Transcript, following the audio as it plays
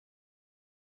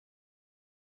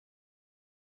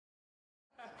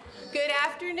Good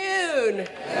afternoon. Good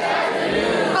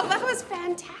afternoon. Oh, that was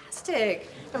fantastic.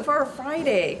 And for a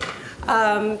Friday.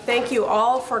 Thank you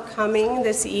all for coming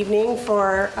this evening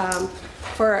for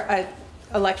a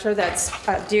lecture that's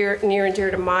near and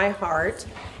dear to my heart,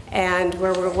 and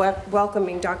where we're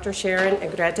welcoming Dr. Sharon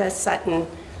Sutton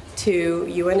to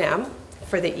UNM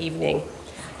for the evening.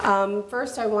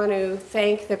 First, I want to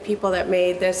thank the people that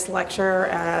made this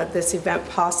lecture, this event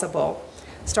possible,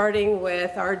 starting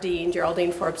with our Dean,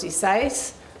 Geraldine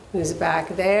Forbes-Seiss, who's back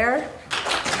there.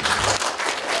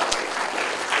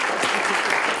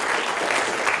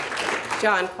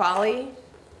 John Qualley,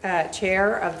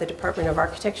 Chair of the Department of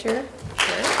Architecture.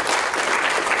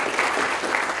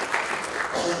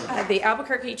 The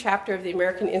Albuquerque chapter of the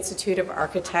American Institute of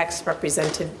Architects,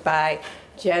 represented by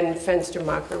Jen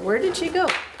Fenstermacher. Where did she go?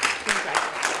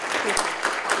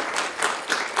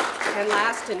 And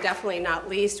last and definitely not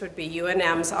least would be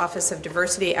UNM's Office of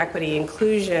Diversity, Equity,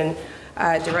 Inclusion,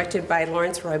 directed by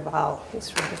Lawrence Roybal.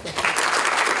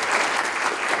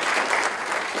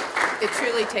 It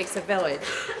truly takes a village.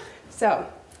 So,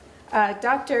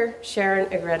 Dr. Sharon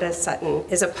Sutton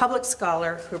is a public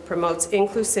scholar who promotes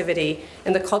inclusivity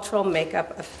in the cultural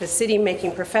makeup of the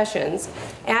city-making professions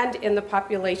and in the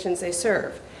populations they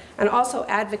serve, and also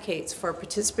advocates for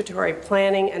participatory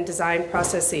planning and design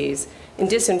processes in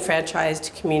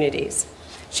disenfranchised communities.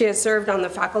 She has served on the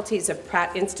faculties of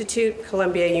Pratt Institute,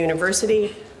 Columbia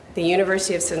University, the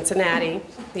University of Cincinnati,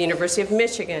 the University of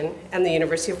Michigan, and the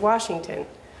University of Washington.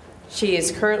 She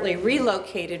is currently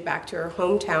relocated back to her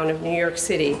hometown of New York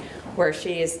City, where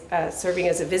she is serving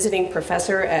as a visiting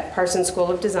professor at Parsons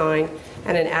School of Design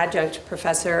and an adjunct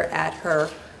professor at her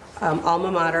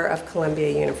alma mater of Columbia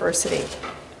University.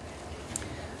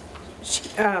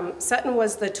 Sutton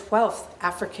was the 12th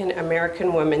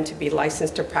African-American woman to be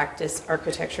licensed to practice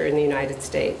architecture in the United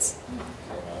States,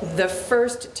 the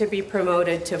first to be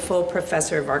promoted to full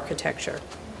professor of architecture,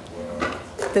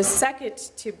 the second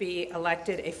to be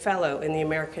elected a fellow in the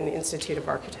American Institute of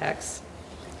Architects,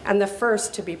 and the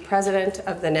first to be president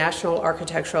of the National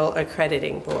Architectural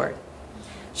Accrediting Board.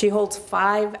 She holds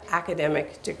 5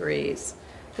 academic degrees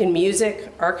in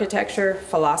music, architecture,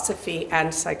 philosophy,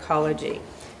 and psychology,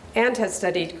 and has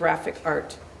studied graphic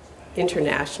art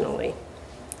internationally.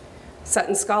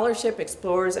 Sutton's scholarship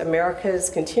explores America's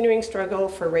continuing struggle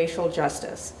for racial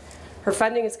justice. Her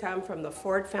funding has come from the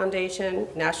Ford Foundation,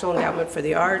 National Endowment for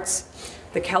the Arts,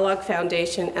 the Kellogg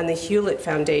Foundation, and the Hewlett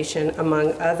Foundation,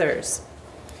 among others.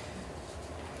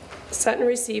 Sutton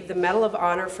received the Medal of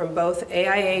Honor from both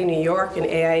AIA New York and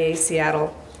AIA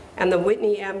Seattle, and the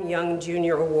Whitney M. Young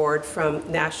Jr. Award from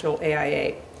National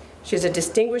AIA. She is a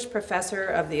distinguished professor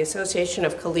of the Association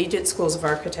of Collegiate Schools of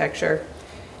Architecture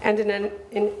and an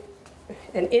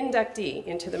inductee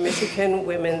into the Michigan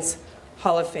Women's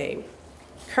Hall of Fame.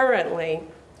 Currently,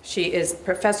 she is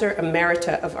Professor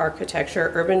Emerita of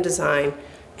Architecture, Urban Design,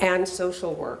 and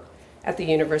Social Work at the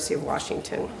University of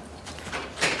Washington.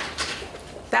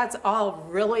 That's all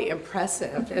really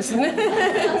impressive, isn't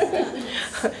it?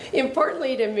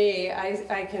 Importantly to me,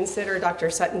 I consider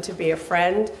Dr. Sutton to be a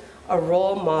friend, a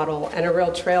role model, and a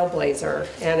real trailblazer.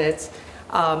 And it's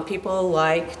people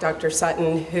like Dr.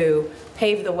 Sutton who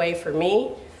paved the way for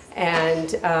me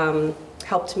and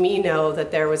helped me know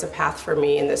that there was a path for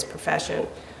me in this profession,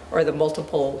 or the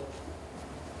multiple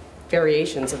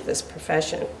variations of this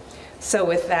profession. So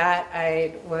with that,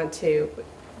 I want to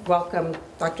welcome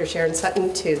Dr. Sharon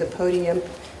Sutton to the podium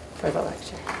for the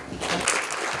lecture.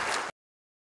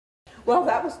 Well,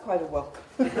 that was quite a welcome.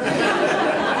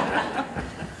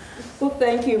 Well,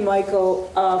 thank you,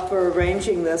 Michael, for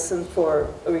arranging this and for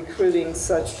recruiting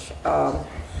such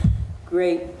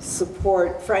great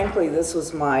support. Frankly, this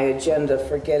was my agenda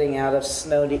for getting out of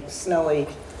snowy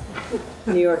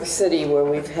New York City, where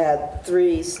we've had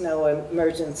 3 snow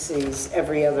emergencies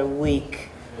every other week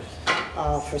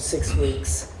for 6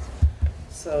 weeks.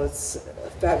 So it's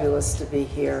fabulous to be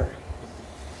here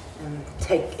and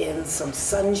take in some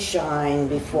sunshine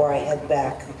before I head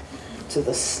back to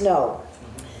the snow.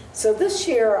 So this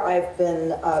year I've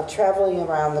been traveling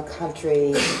around the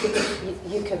country.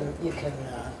 You can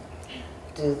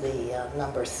do the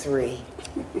number 3.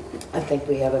 I think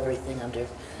we have everything under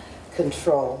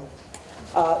control.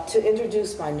 To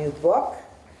introduce my new book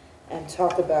and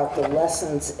talk about the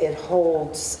lessons it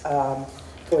holds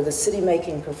for the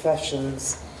city-making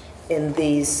professions in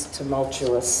these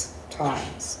tumultuous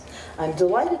times. I'm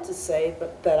delighted to say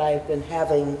that I've been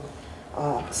having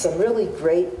some really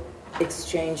great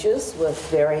exchanges with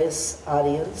various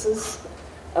audiences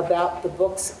about the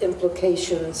book's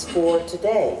implications for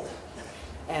today.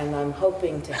 And I'm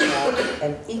hoping to have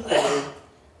an equally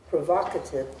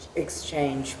provocative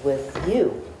exchange with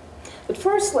you. But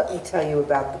first, let me tell you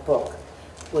about the book,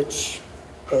 which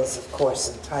is, of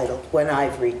course, entitled When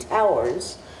Ivory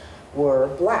Towers Were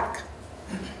Black.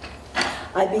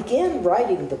 I began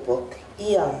writing the book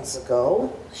eons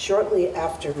ago, shortly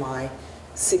after my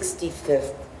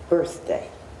 65th birthday.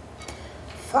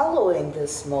 Following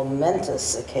this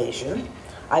momentous occasion,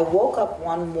 I woke up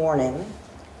one morning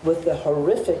with the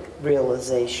horrific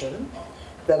realization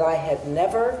that I had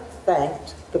never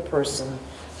thanked the person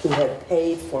who had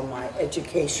paid for my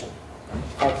education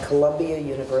at Columbia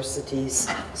University's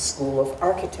School of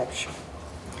Architecture.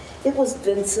 It was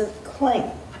Vincent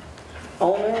Kling,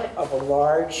 owner of a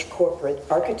large corporate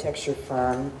architecture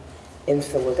firm in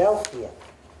Philadelphia.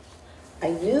 I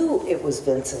knew it was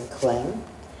Vincent Kling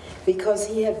because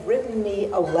he had written me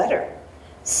a letter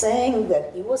saying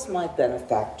that he was my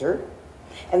benefactor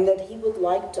and that he would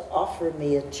like to offer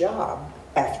me a job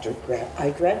after I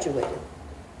graduated.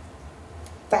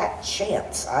 Fat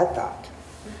chance, I thought.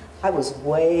 I was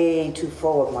way too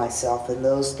full of myself in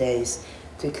those days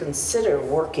to consider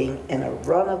working in a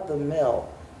run-of-the-mill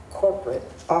corporate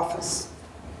office.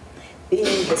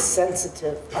 Being the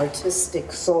sensitive,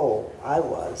 artistic soul I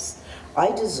was,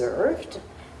 I deserved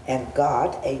and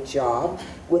got a job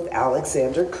with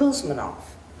Alexander Kuzminov,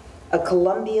 a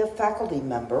Columbia faculty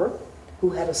member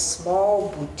who had a small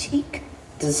boutique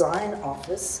design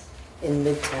office in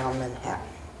Midtown Manhattan.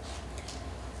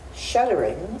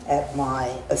 Shuddering at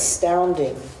my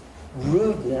astounding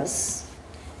rudeness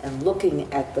and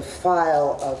looking at the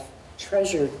file of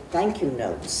treasured thank you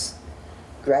notes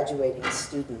graduating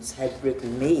students had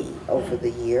written me over the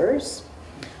years,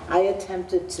 I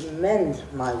attempted to mend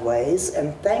my ways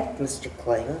and thanked Mr.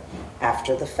 Kling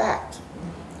after the fact.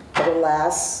 But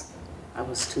alas, I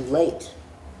was too late.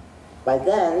 By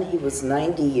then, he was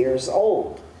 90 years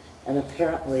old and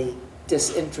apparently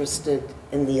disinterested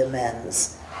in the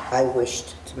amends I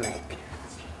wished to make.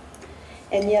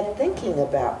 And yet, thinking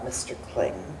about Mr.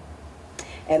 Kling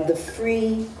and the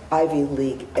free Ivy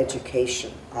League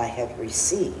education I had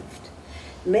received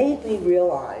made me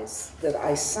realize that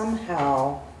I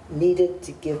somehow needed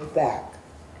to give back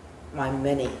my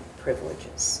many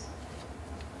privileges.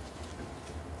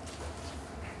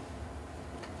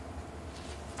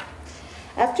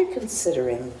 After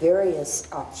considering various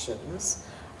options,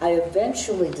 I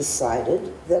eventually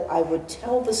decided that I would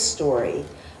tell the story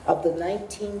of the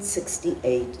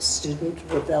 1968 student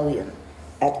rebellion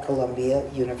at Columbia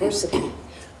University,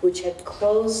 which had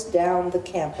closed down the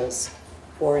campus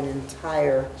for an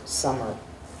entire summer.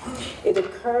 It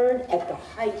occurred at the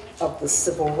height of the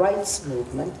civil rights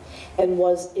movement and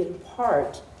was in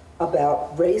part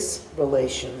about race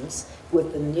relations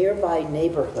with the nearby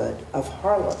neighborhood of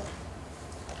Harlem.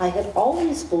 I had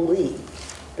always believed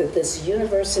that this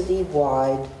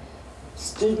university-wide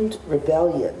student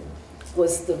rebellion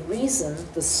was the reason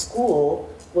the school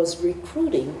was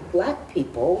recruiting black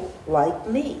people like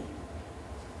me.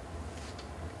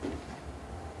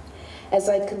 As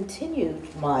I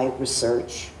continued my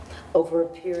research over a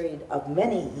period of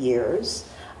many years,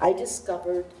 I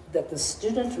discovered that the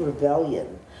student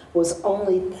rebellion was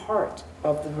only part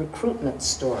of the recruitment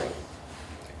story.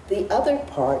 The other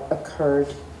part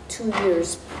occurred 2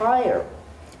 years prior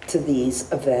to these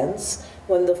events,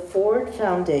 when the Ford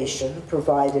Foundation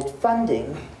provided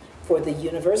funding for the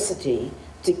university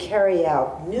to carry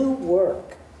out new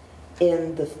work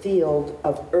in the field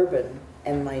of urban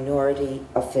and minority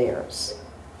affairs.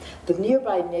 The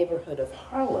nearby neighborhood of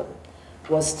Harlem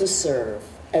was to serve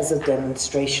as a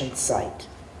demonstration site.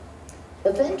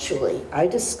 Eventually, I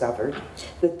discovered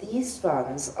that these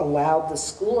funds allowed the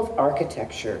School of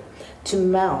Architecture to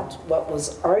mount what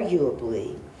was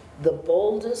arguably the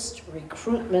boldest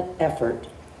recruitment effort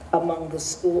among the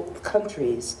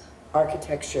country's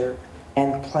architecture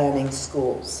and planning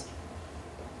schools.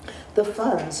 The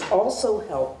funds also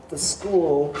helped the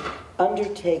school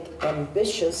undertake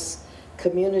ambitious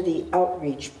community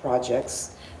outreach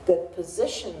projects that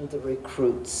positioned the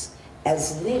recruits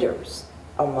as leaders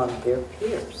among their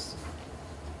peers.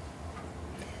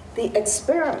 The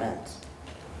experiment,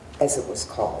 as it was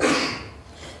called,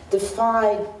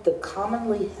 defied the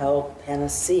commonly held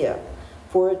panacea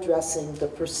for addressing the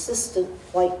persistent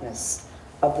whiteness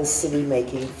of the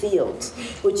city-making fields,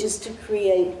 which is to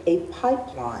create a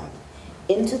pipeline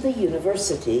into the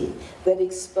university that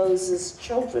exposes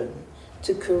children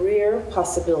to career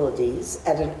possibilities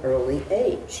at an early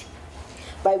age.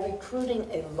 By recruiting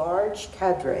a large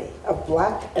cadre of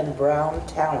black and brown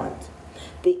talent,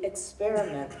 the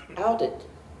experiment outed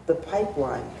the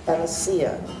pipeline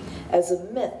panacea as a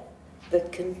myth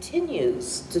that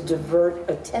continues to divert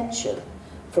attention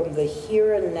from the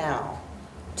here and now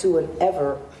to an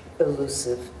ever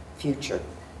elusive future.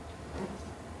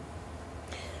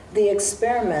 The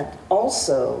experiment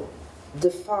also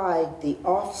defied the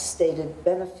oft-stated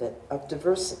benefit of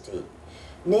diversity,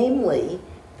 namely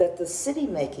that the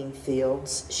city-making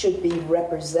fields should be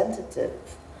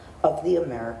representative of the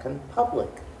American public.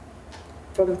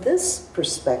 From this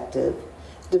perspective,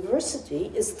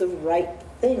 diversity is the right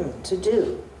thing to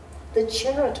do, the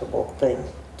charitable thing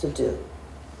to do.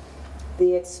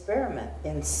 The experiment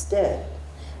instead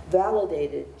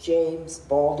validated James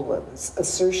Baldwin's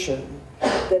assertion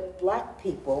that black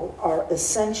people are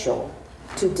essential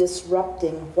to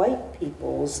disrupting white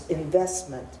people's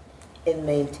investment in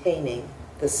maintaining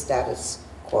the status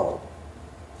quo.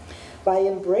 By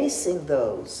embracing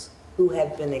those who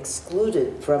had been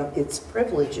excluded from its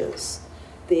privileges,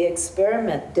 the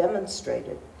experiment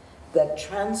demonstrated that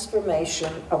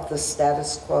transformation of the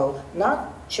status quo,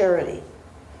 not charity,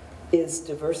 is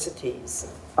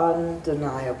diversity's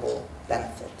undeniable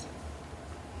benefit.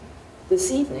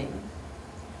 This evening,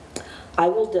 I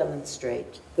will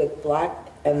demonstrate that black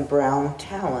and brown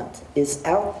talent is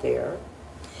out there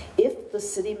if the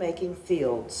city-making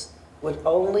fields would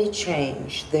only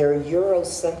change their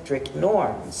Eurocentric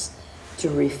norms to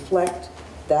reflect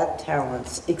that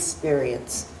talent's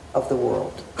experience of the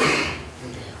world.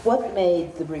 What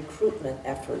made the recruitment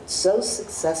effort so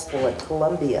successful at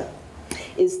Columbia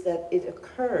is that it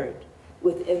occurred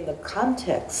within the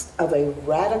context of a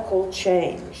radical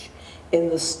change in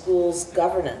the school's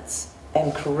governance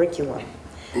and curriculum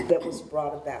that was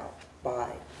brought about by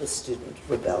the student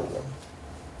rebellion.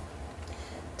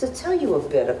 To tell you a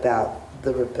bit about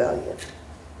the rebellion,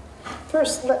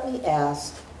 first let me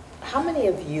ask, how many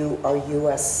of you are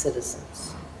U.S.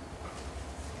 citizens?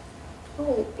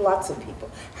 Oh, lots of people.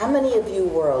 How many of you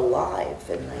were alive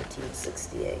in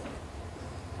 1968?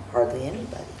 Hardly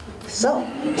anybody. So,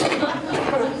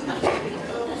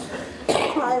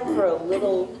 time for a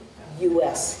little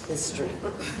U.S. history.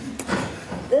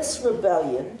 This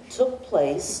rebellion took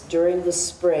place during the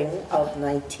spring of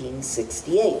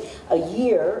 1968, a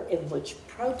year in which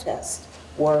protests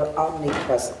were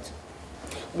omnipresent.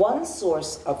 One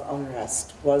source of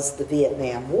unrest was the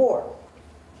Vietnam War.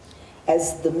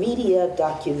 As the media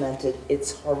documented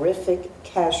its horrific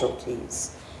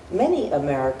casualties, many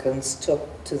Americans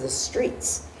took to the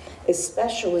streets,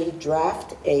 especially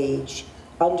draft-age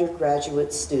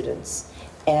undergraduate students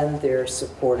and their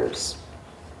supporters.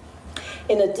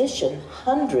 In addition,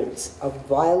 hundreds of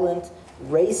violent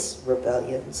race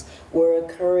rebellions were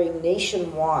occurring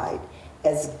nationwide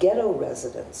as ghetto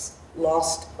residents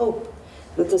lost hope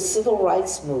that the civil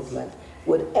rights movement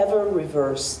would ever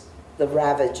reverse the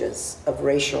ravages of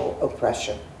racial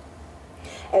oppression.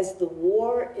 As the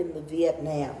war in the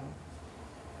Vietnam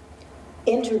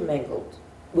intermingled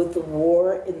with the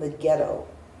war in the ghetto,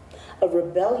 a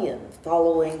rebellion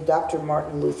following Dr.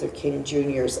 Martin Luther King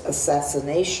Jr.'s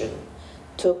assassination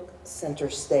took center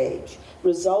stage,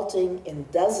 resulting in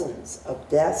dozens of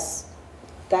deaths,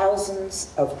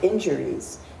 thousands of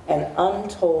injuries, and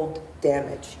untold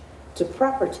damage to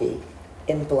property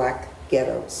in black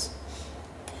ghettos.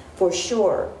 For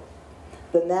sure,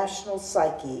 the national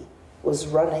psyche was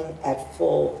running at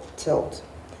full tilt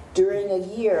during a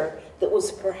year that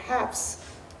was perhaps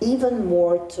even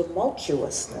more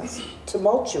tumultuous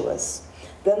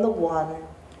than the one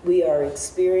we are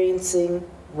experiencing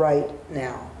right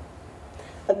now.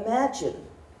 Imagine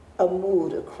a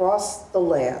mood across the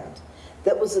land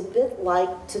that was a bit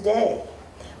like today,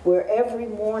 where every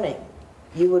morning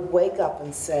you would wake up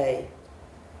and say,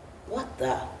 "What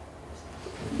the?"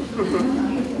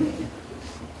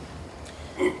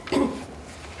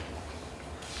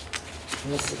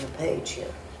 Missing a page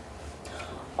here.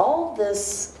 All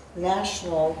this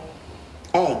national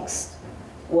angst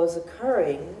was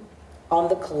occurring on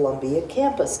the Columbia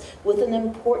campus with an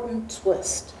important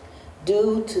twist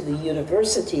due to the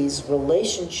university's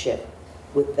relationship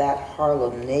with that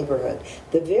Harlem neighborhood,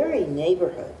 the very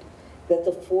neighborhood that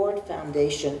the Ford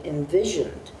Foundation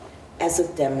envisioned as a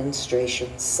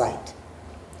demonstration site.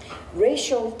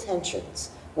 Racial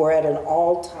tensions were at an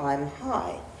all-time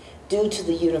high due to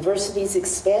the university's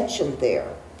expansion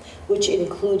there, which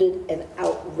included an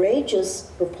outrageous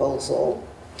proposal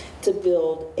to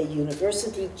build a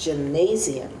university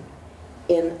gymnasium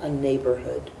in a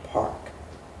neighborhood park.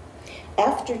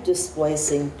 After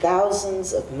displacing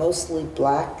thousands of mostly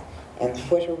black and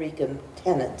Puerto Rican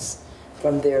tenants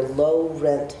from their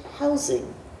low-rent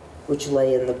housing, which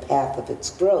lay in the path of its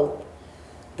growth,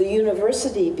 the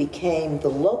university became the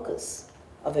locus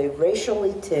of a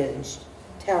racially tinged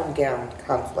town-gown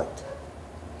conflict.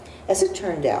 As it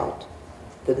turned out,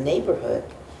 The neighborhood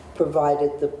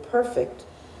provided the perfect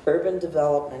urban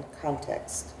development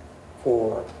context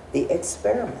for the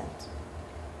experiment.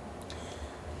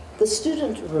 The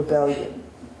student rebellion,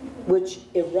 which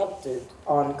erupted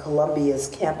on Columbia's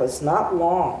campus not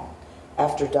long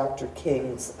after Dr.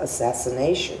 King's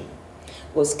assassination,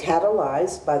 was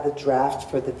catalyzed by the draft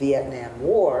for the Vietnam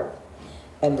War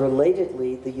and,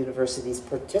 relatedly, the university's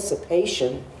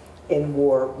participation in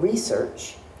war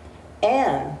research,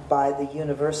 and by the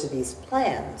university's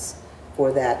plans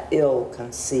for that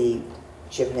ill-conceived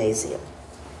gymnasium.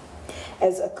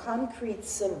 As a concrete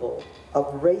symbol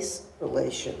of race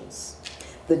relations,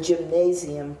 the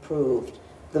gymnasium proved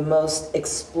the most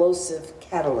explosive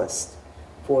catalyst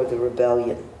for the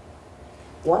rebellion.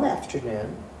 One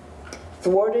afternoon,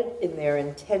 thwarted in their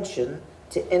intention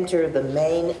to enter the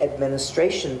main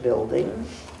administration building,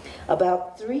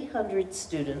 about 300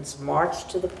 students marched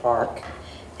to the park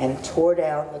and tore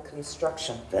down the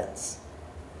construction fence.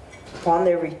 Upon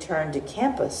their return to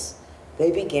campus,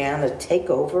 they began a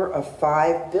takeover of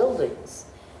 5 buildings,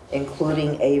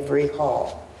 including Ivory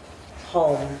Hall,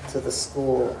 home to the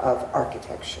School of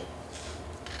Architecture.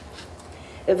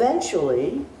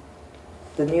 Eventually,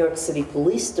 the New York City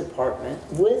Police Department,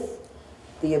 with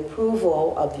the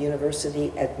approval of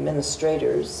university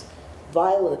administrators,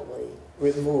 violently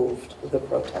removed the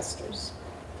protesters.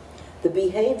 The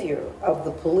behavior of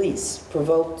the police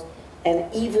provoked an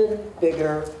even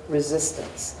bigger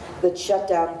resistance that shut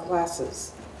down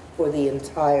classes for the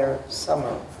entire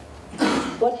summer.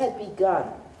 What had begun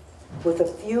with a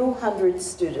few hundred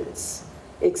students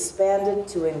expanded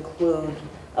to include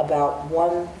about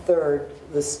 1/3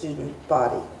 the student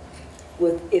body,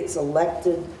 with its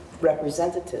elected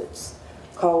representatives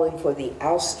calling for the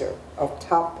ouster of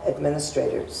top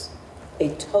administrators, a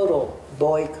total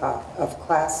boycott of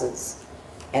classes,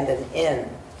 and an end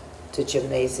to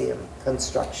gymnasium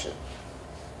construction.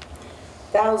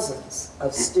 Thousands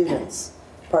of students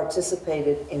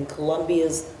participated in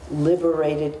Columbia's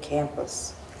liberated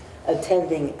campus,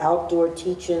 attending outdoor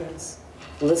teach-ins,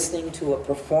 listening to a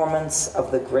performance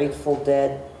of the Grateful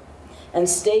Dead, and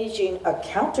staging a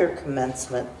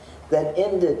counter-commencement that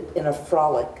ended in a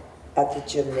frolic at the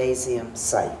gymnasium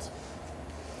site.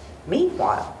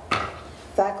 Meanwhile,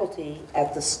 faculty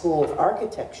at the School of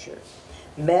Architecture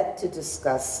met to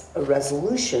discuss a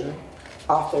resolution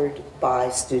authored by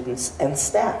students and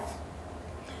staff.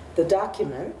 The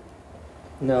document,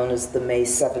 known as the May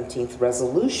 17th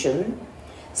resolution,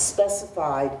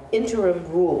 specified interim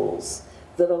rules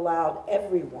that allowed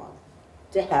everyone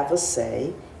to have a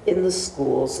say in the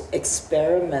school's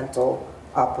experimental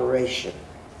operation.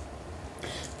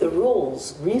 The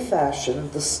rules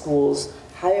refashioned the school's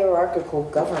hierarchical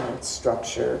governance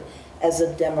structure as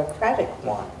a democratic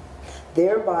one,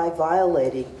 thereby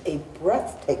violating a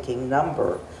breathtaking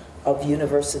number of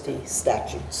university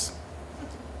statutes.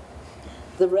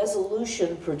 The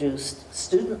resolution produced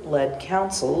student-led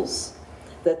councils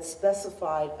that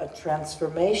specified a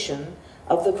transformation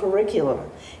of the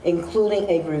curriculum, including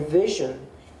a revision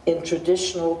in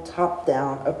traditional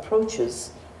top-down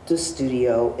approaches to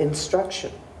studio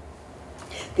instruction.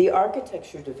 The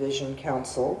Architecture Division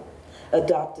Council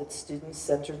adopted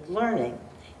student-centered learning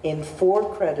in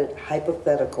 4-credit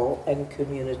hypothetical and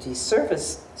community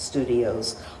service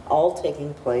studios, all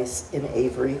taking place in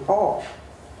Ivory Hall.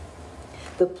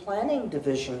 The Planning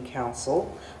Division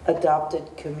Council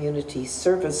adopted community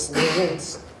service learning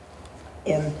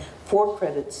in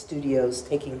 4-credit studios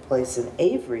taking place in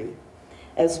Ivory,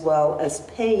 as well as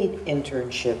paid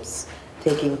internships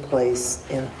taking place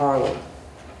in Harlem.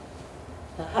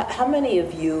 Now, how many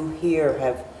of you here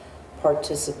have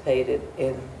participated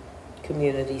in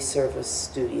community service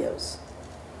studios?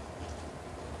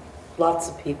 Lots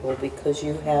of people, because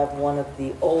you have one of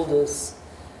the oldest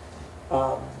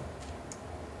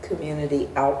community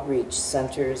outreach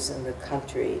centers in the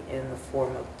country in the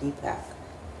form of DPAC.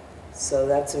 So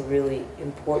that's a really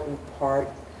important part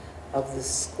of the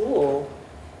school,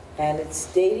 and it's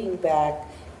dating back,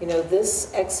 you know,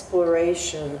 this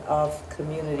exploration of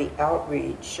community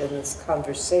outreach and this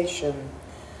conversation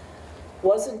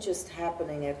wasn't just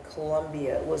happening at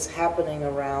Columbia, it was happening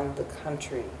around the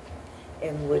country,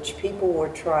 in which people were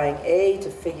trying, to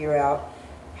figure out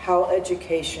how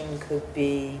education could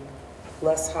be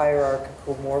less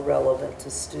hierarchical, more relevant to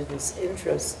students'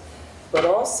 interests, but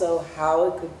also how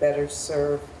it could better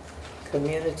serve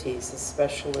communities,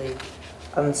 especially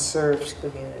unserved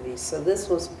communities. So this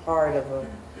was part of a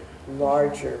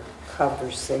larger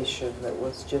conversation that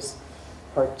was just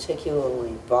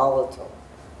particularly volatile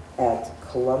at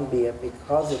Columbia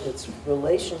because of its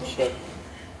relationship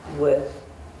with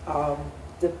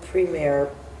the premier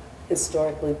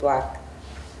historically black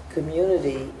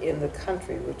community in the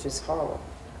country, which is Harlem.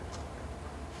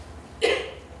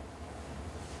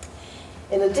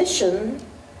 In addition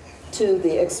to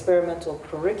the experimental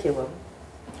curriculum,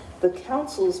 the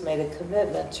councils made a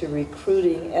commitment to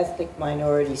recruiting ethnic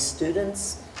minority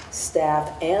students,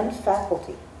 staff, and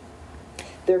faculty.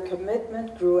 Their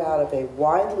commitment grew out of a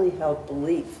widely held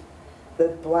belief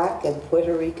that Black and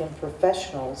Puerto Rican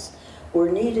professionals were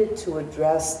needed to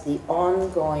address the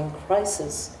ongoing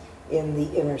crisis in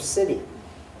the inner city.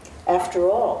 After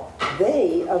all,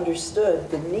 they understood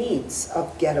the needs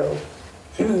of ghetto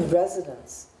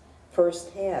residents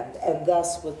firsthand, and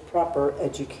thus with proper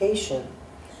education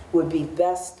would be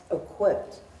best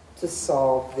equipped to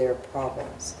solve their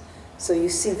problems. So you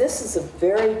see, this is a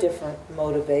very different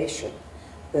motivation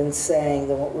than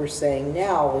what we're saying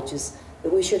now, which is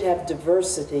that we should have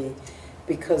diversity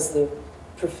because the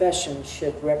profession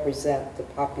should represent the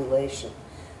population.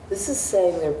 This is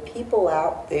saying there are people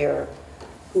out there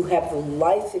who have the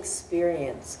life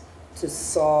experience to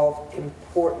solve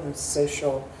important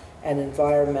social and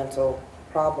environmental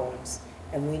problems,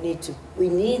 and we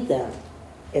need them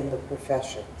in the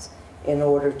professions in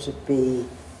order to be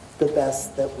the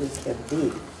best that we can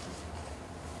be.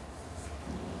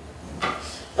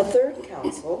 A third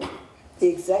council, the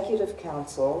Executive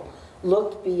Council,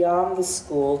 looked beyond the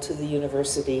school to the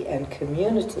university and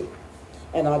community.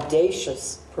 An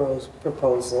audacious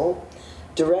proposal,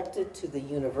 directed to the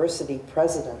university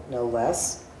president, no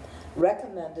less,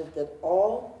 recommended that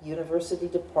all university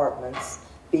departments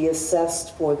be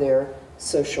assessed for their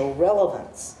social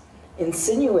relevance,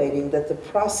 insinuating that the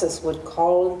process would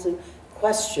call into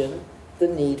question the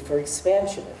need for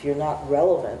expansion. If you're not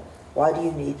relevant, why do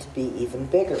you need to be even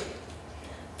bigger?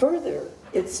 Further,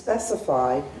 it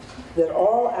specified that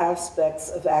all aspects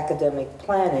of academic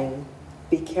planning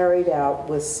be carried out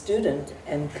with student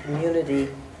and community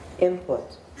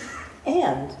input.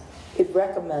 And it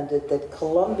recommended that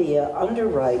Columbia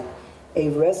underwrite a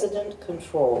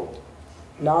resident-controlled,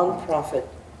 nonprofit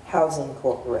housing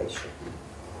corporation.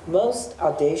 Most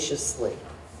audaciously,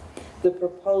 the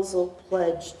proposal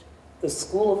pledged the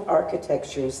School of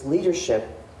Architecture's leadership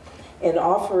in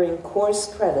offering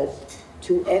course credit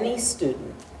to any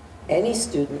student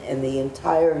in the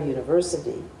entire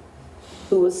university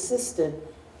who assisted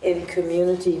in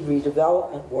community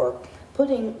redevelopment work,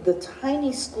 putting the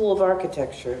tiny School of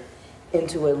Architecture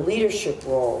into a leadership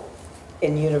role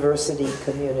in university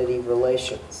community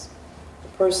relations. The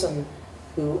person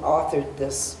who authored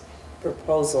this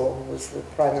proposal, who was the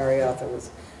primary author, was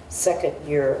a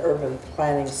second-year urban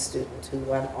planning student who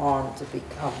went on to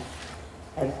become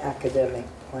an academic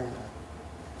planner.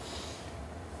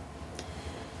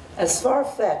 As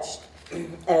far-fetched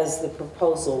as the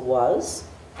proposal was,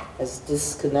 as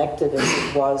disconnected as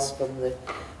it was from the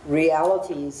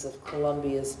realities of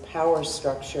Columbia's power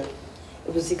structure,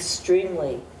 it was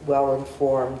extremely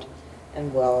well-informed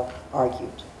and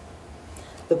well-argued.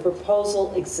 The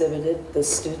proposal exhibited the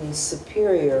students'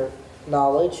 superior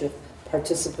knowledge of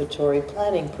participatory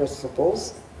planning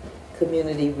principles,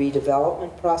 community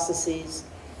redevelopment processes,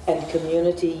 and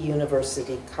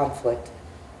community-university conflict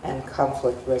and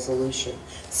conflict resolution.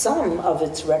 Some of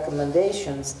its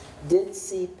recommendations did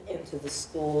seep into the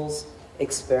school's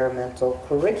experimental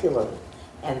curriculum,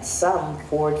 and some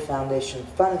Ford Foundation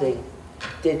funding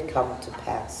did come to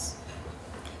pass.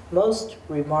 Most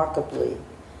remarkably,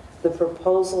 the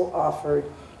proposal offered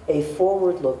a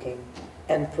forward-looking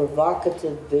and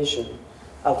provocative vision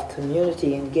of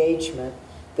community engagement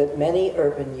that many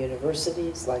urban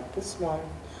universities like this one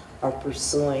are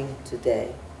pursuing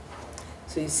today.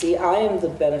 So you see, I am the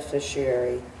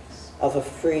beneficiary of a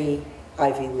free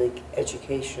Ivy League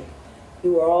education.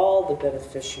 You are all the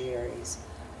beneficiaries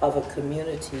of a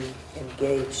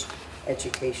community-engaged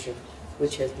education,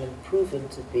 which has been proven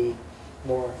to be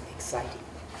more exciting.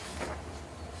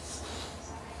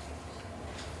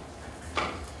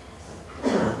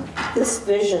 This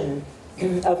vision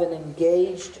of an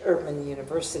engaged urban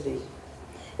university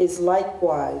is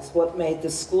likewise what made the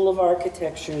School of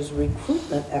Architecture's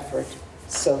recruitment effort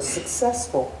so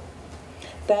successful.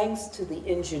 Thanks to the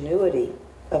ingenuity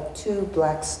of 2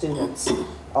 Black students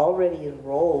already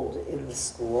enrolled in the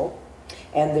school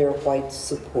and their white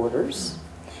supporters,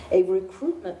 a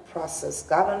recruitment process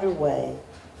got underway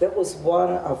that was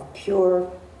one of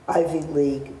pure Ivy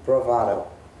League bravado.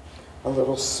 A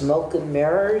little smoke and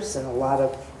mirrors and a lot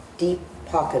of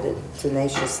deep-pocketed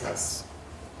tenaciousness.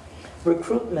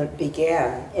 Recruitment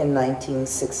began in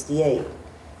 1968,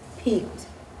 peaked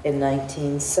in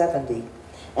 1970,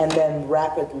 and then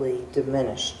rapidly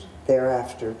diminished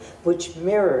thereafter, which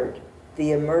mirrored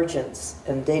the emergence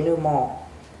and denouement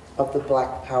of the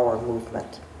Black Power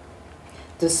movement.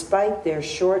 Despite their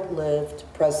short-lived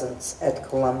presence at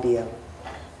Columbia,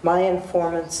 my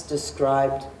informants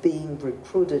described being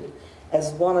recruited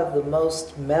as one of the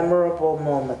most memorable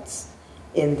moments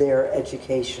in their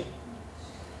education.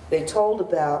 They told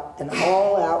about an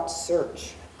all-out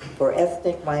search for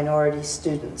ethnic minority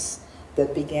students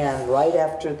that began right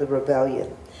after the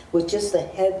rebellion with just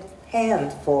a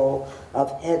handful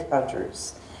of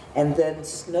headhunters, and then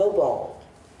snowballed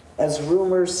as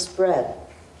rumors spread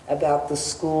about the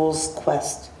school's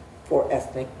quest for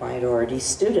ethnic minority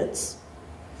students.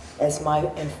 As my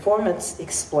informants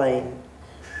explained,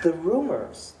 the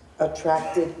rumors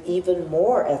attracted even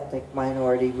more ethnic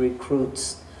minority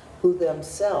recruits who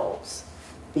themselves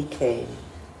became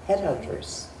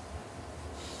headhunters.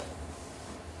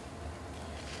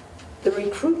 The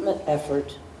recruitment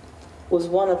effort was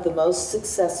one of the most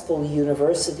successful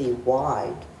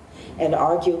university-wide and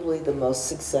arguably the most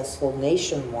successful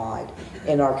nationwide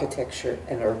in architecture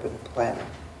and urban planning.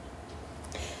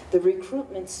 The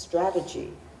recruitment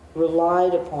strategy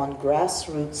relied upon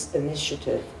grassroots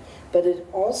initiative, but it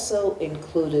also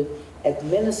included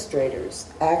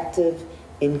administrators' active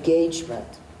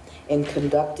engagement in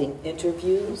conducting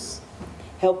interviews,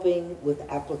 helping with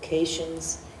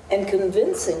applications, and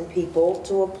convincing people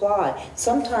to apply,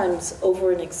 sometimes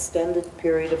over an extended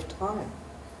period of time.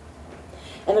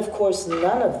 And of course,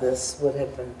 none of this would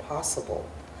have been possible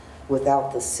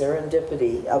without the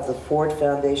serendipity of the Ford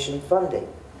Foundation funding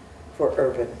for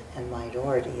urban and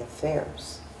minority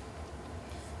affairs.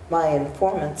 My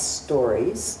informant's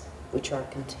stories, which are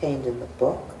contained in the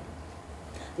book,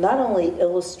 not only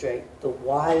illustrate the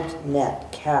wide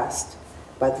net cast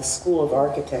by the School of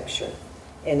Architecture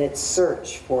in its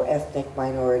search for ethnic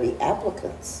minority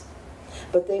applicants,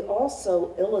 but they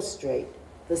also illustrate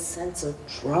the sense of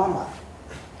drama,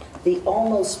 the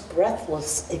almost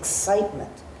breathless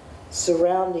excitement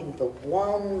surrounding the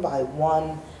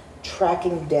one-by-one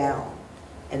tracking down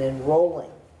and enrolling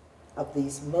of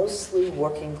these mostly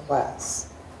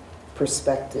working-class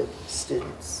prospective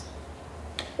students.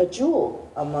 A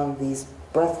jewel among these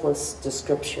breathless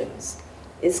descriptions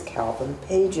is Calvin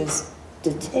Page's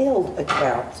detailed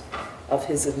account of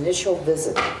his initial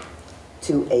visit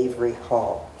to Ivory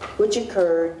Hall, which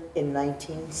occurred in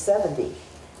 1970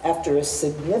 after a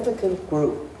significant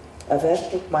group of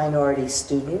ethnic minority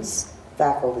students,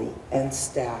 faculty, and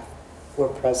staff were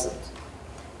present.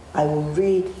 I will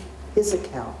read his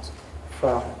account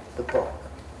from the book.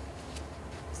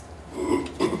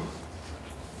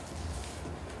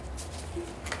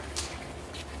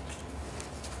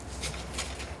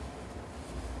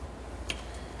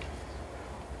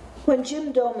 When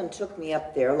Jim Doman took me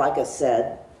up there, like I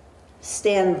said,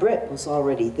 Stan Britt was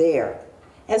already there,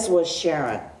 as was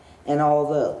Sharon and all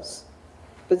those.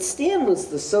 But Stan was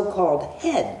the so-called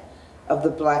head of the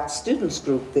black students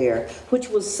group there, which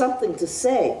was something to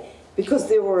say because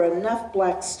there were enough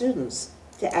black students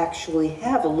to actually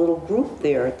have a little group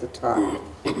there at the time.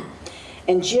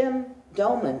 And Jim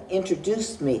Doman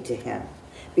introduced me to him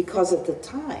because at the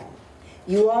time,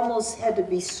 you almost had to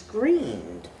be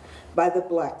screened by the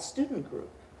black student group.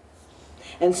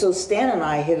 And so Stan and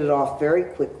I hit it off very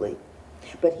quickly,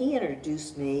 but he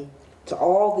introduced me to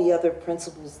all the other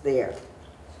principals there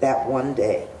that one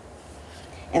day.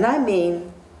 And I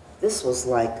mean, this was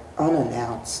like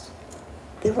unannounced.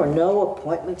 There were no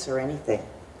appointments or anything.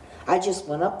 I just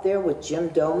went up there with Jim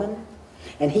Doman,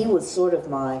 and he was sort of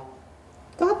my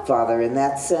godfather in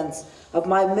that sense of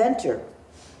my mentor,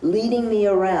 leading me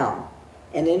around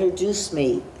and introduced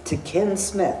me to Ken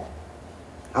Smith.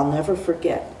 I'll never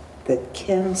forget that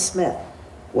Ken Smith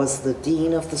was the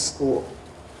dean of the school.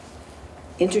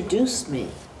 Introduced me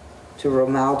to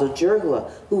Romaldo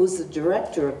Jurgla, who was the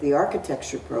director of the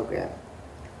architecture program.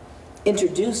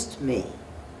 Introduced me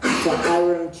to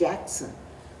Hiram Jackson,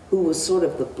 who was sort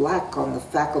of the black on the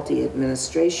faculty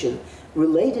administration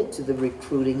related to the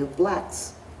recruiting of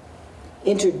blacks.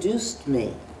 Introduced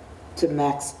me to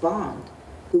Max Bond,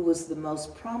 who was the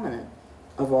most prominent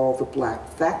of all the black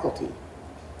faculty.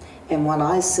 And when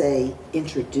I say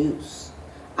introduce,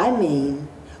 I mean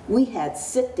we had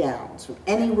sit-downs from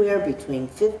anywhere between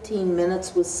 15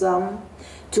 minutes with some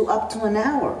to up to an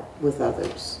hour with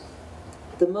others.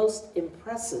 The most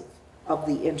impressive of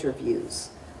the interviews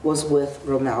was with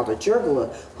Romaldo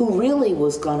Jurgla, who really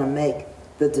was going to make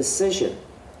the decision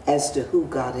as to who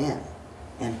got in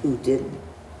and who didn't.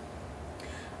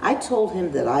 I told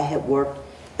him that I had worked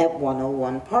at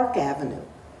 101 Park Avenue,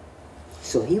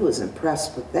 so he was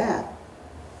impressed with that.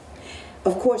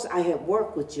 Of course, I had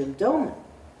worked with Jim Doman.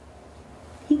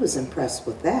 He was impressed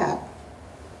with that.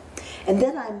 And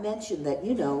then I mentioned that,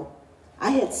 you know, I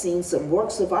had seen some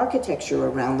works of architecture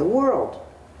around the world.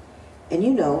 And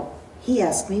you know, he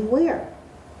asked me where.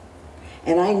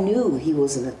 And I knew he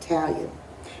was an Italian.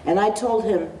 And I told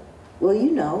him, well,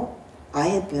 you know, I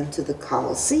had been to the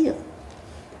Colosseum.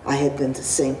 I had been to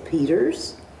St.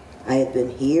 Peter's. I had been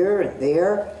here and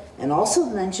there, and also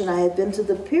mentioned I had been to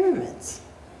the pyramids.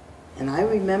 And I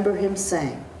remember him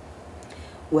saying,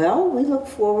 well, we look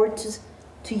forward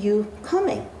to you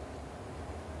coming.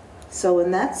 So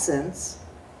in that sense,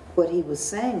 what he was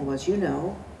saying was, you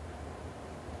know,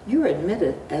 you're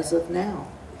admitted as of now.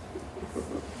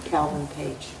 Calvin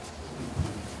Page.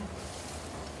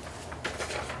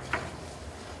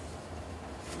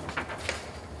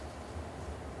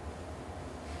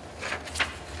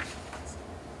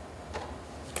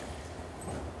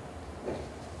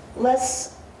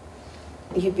 Lest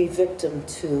you be victim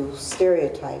to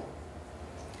stereotype,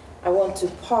 I want to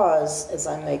pause as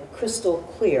I make crystal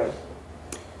clear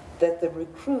that the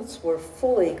recruits were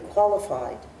fully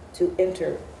qualified to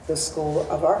enter the School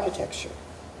of Architecture.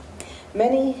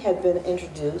 Many had been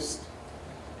introduced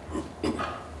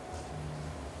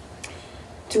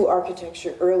to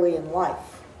architecture early in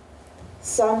life.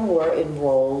 Some were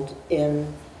enrolled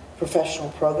in professional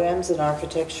programs in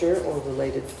architecture or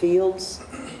related fields.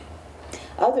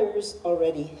 Others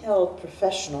already held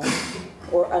professional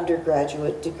or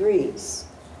undergraduate degrees.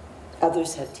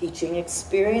 Others had teaching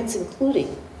experience,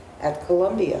 including at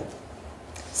Columbia.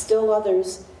 Still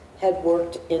others had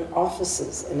worked in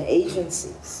offices and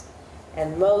agencies,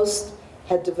 and most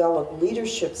had developed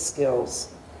leadership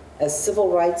skills as civil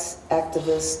rights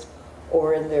activists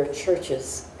or in their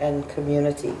churches and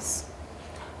communities.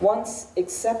 Once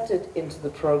accepted into the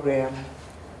program,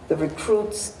 the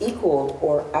recruits equaled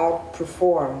or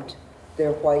outperformed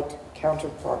their white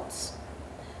counterparts.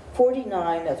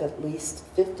 49 of at least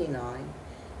 59,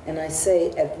 and I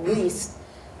say at least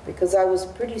because I was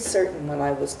pretty certain when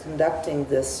I was conducting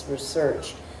this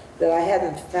research that I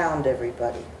hadn't found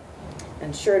everybody.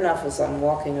 And sure enough, as I'm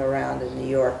walking around in New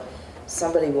York,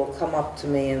 somebody will come up to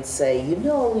me and say, you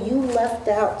know, you left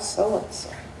out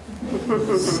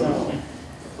so-and-so. So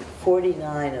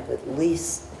 49 of at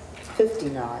least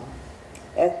 59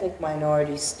 ethnic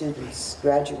minority students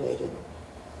graduated,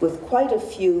 with quite a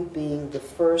few being the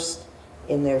first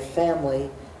in their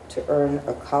family to earn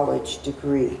a college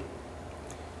degree.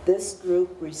 This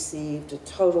group received a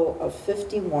total of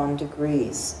 51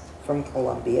 degrees from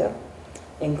Columbia,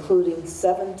 including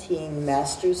 17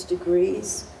 master's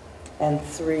degrees and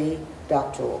 3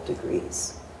 doctoral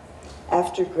degrees.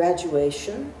 After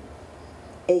graduation,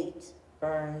 8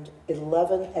 earned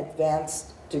 11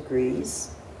 advanced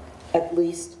degrees. At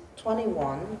least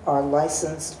 21 are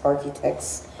licensed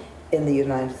architects in the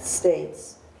United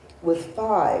States, with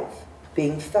 5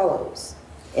 being fellows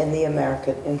in the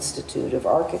American Institute of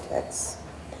Architects,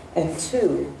 and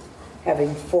 2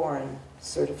 having foreign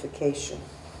certification.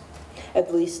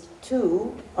 At least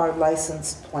 2 are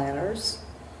licensed planners.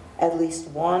 At least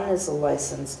 1 is a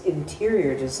licensed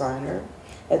interior designer.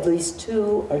 At least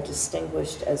 2 are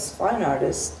distinguished as fine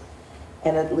artists,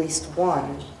 and at least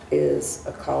 1 is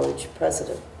a college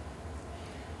president.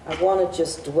 I want to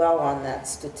just dwell on that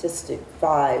statistic.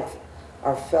 5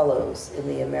 are fellows in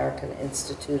the American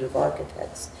Institute of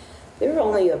Architects. There are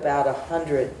only about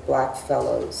 100 black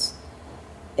fellows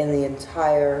in the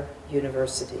entire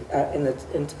university, in the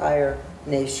entire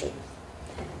nation.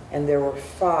 And there were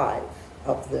 5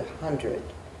 of the 100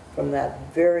 from that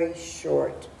very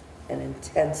short and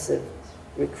intensive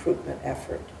recruitment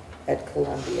effort at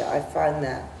Columbia. I find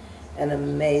that an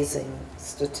amazing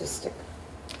statistic.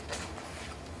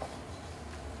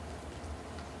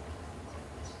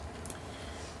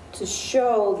 To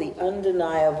show the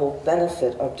undeniable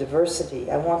benefit of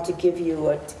diversity, I want to give you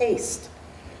a taste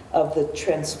of the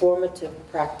transformative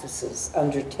practices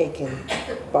undertaken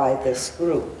by this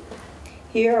group.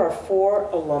 Here are 4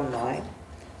 alumni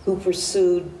who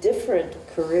pursued different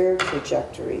career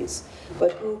trajectories,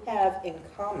 but who have in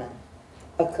common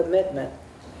a commitment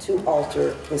to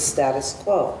alter the status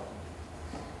quo.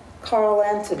 Carl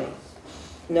Anthony,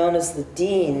 known as the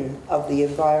Dean of the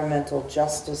Environmental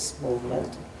Justice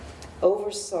Movement,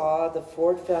 oversaw the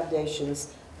Ford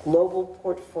Foundation's global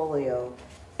portfolio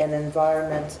in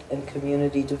environment and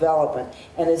community development,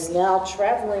 and is now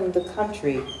traveling the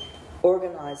country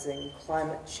organizing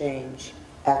climate change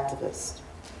activists.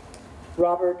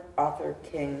 Robert Arthur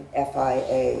King,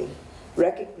 FIA,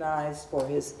 recognized for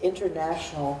his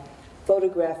international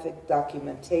photographic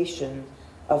documentation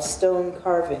of stone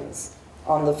carvings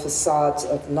on the facades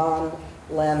of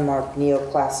non-landmark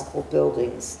neoclassical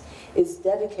buildings, is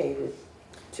dedicated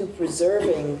to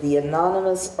preserving the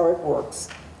anonymous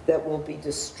artworks that will be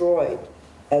destroyed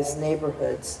as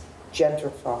neighborhoods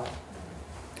gentrify.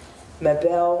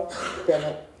 Mabel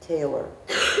Bennett Taylor,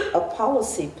 a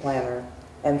policy planner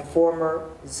and former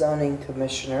zoning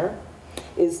commissioner,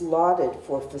 is lauded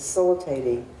for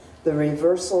facilitating the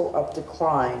reversal of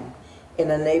decline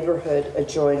in a neighborhood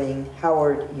adjoining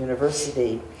Howard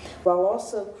University, while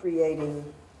also creating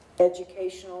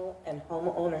educational and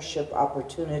home ownership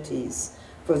opportunities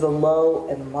for the low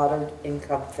and moderate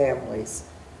income families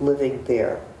living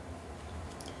there.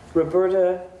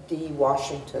 Roberta D.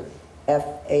 Washington,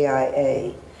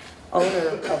 FAIA, owner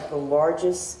of the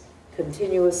largest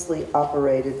continuously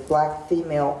operated Black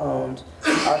female-owned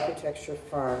architecture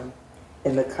firm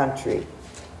in the country,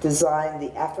 designed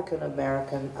the African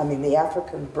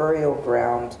Burial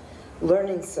Ground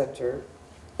Learning Center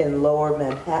in Lower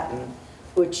Manhattan,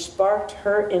 which sparked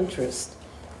her interest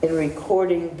in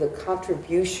recording the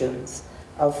contributions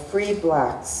of free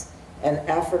Blacks and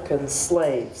African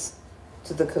slaves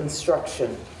to the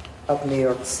construction of New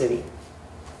York City.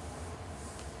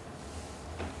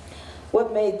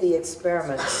 What made the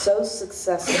experiment so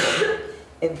successful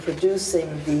in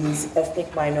producing these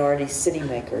ethnic minority city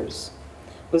makers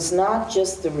was not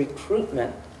just the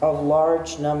recruitment of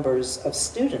large numbers of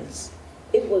students,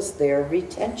 it was their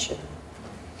retention.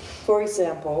 For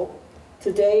example,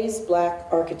 today's Black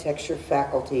architecture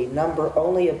faculty number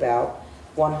only about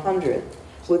 100,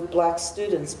 with Black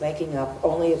students making up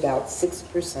only about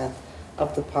 6%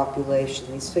 of the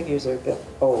population. These figures are a bit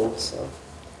old, so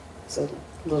it's a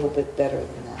little bit better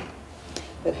than that.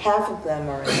 But half of them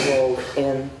are enrolled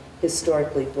in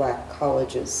historically Black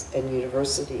colleges and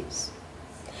universities.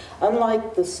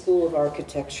 Unlike the School of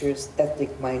Architecture's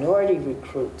ethnic minority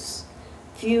recruits,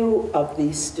 few of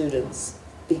these students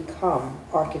become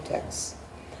architects.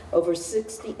 Over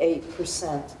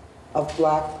 68% of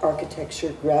Black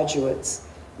architecture graduates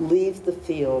leave the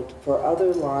field for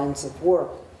other lines of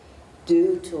work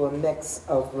due to a mix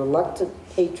of reluctant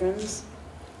patrons,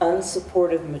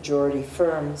 unsupportive majority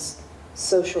firms,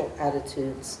 social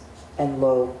attitudes, and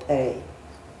low pay.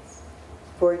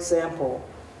 For example,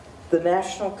 the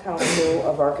National Council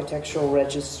of Architectural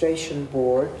Registration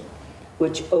Board,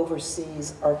 which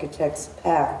oversees architects'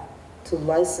 path to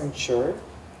licensure,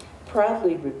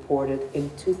 proudly reported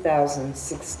in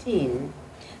 2016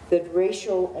 that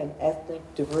racial and ethnic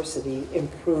diversity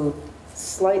improved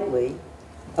slightly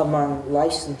among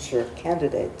licensure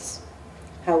candidates.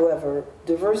 However,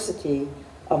 diversity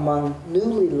among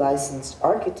newly licensed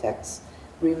architects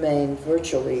remained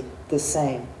virtually the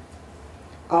same.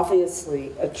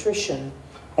 Obviously, attrition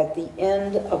at the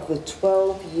end of the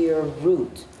 12-year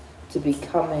route to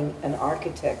becoming an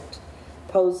architect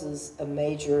poses a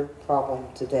major problem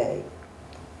today.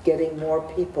 Getting more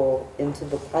people into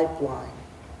the pipeline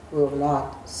will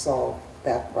not solve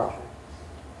that problem.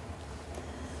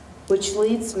 Which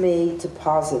leads me to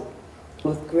posit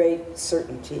with great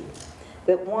certainty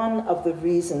that one of the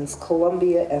reasons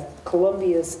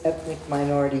Columbia's ethnic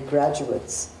minority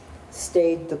graduates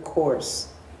stayed the course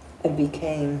and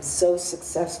became so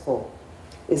successful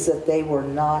is that they were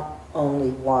not only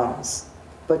ones,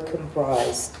 but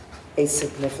comprised a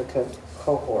significant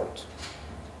cohort.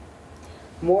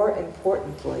 More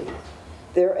importantly,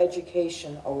 their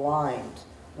education aligned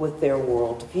with their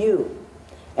worldview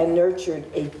and nurtured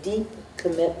a deep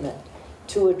commitment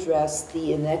to address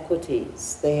the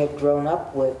inequities they had grown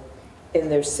up with in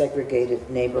their segregated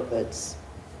neighborhoods.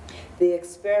 The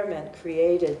experiment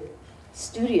created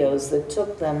studios that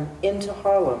took them into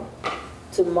Harlem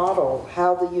to model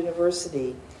how the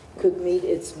university could meet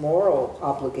its moral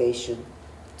obligation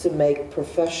to make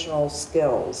professional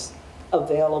skills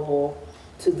available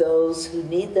to those who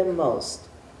need them most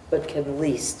but can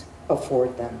least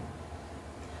afford them.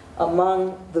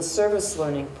 Among the service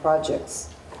learning projects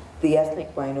the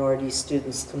ethnic minority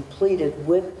students completed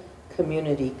with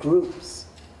community groups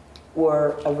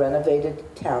were a renovated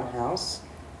townhouse,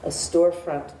 a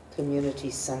storefront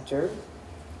community center,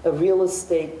 a real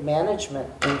estate management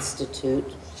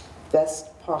institute, vest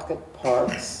pocket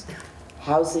parks,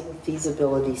 housing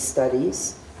feasibility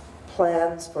studies,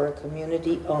 plans for a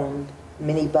community-owned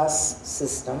minibus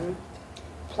system,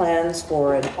 plans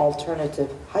for an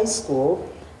alternative high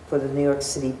school for the New York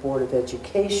City Board of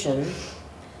Education,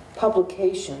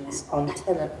 publications on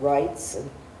tenant rights and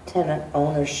tenant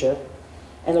ownership,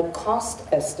 and a cost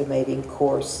estimating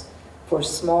course for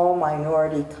small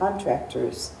minority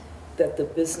contractors that the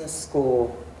business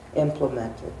school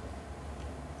implemented.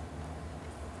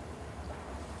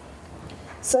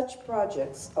 Such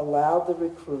projects allow the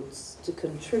recruits to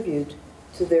contribute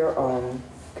to their own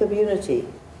community.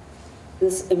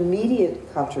 This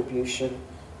immediate contribution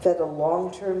fed a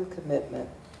long-term commitment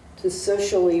to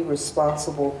socially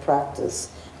responsible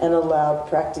practice and allowed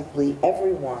practically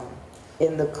everyone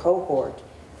in the cohort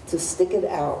to stick it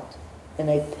out in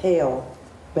a pale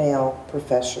male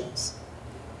professions.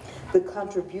 The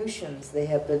contributions they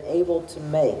have been able to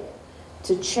make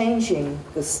to changing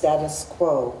the status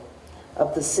quo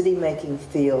of the city-making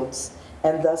fields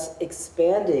and thus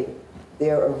expanding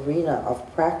their arena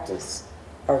of practice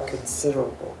are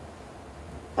considerable.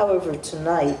 However,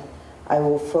 tonight I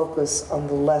will focus on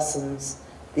the lessons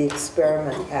the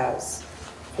experiment has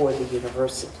for the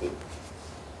university.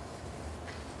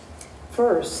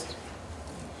 First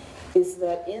is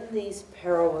that in these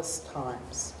perilous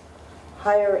times,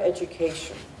 higher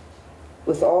education,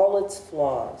 with all its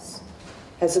flaws,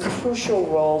 has a crucial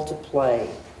role to play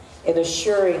in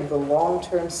assuring the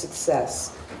long-term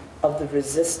success of the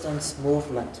resistance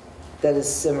movement that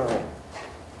is simmering.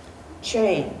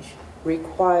 Change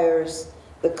requires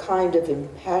the kind of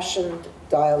impassioned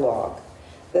dialogue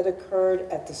that occurred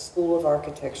at the School of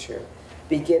Architecture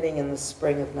beginning in the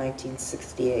spring of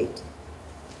 1968.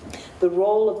 The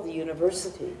role of the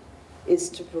university is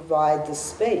to provide the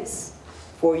space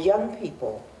for young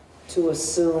people to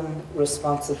assume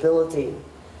responsibility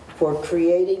for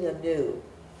creating anew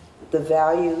the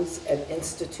values and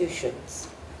institutions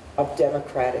of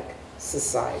democratic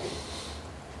society.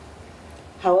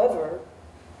 However,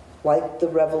 like the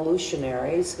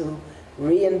revolutionaries who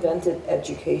reinvented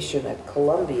education at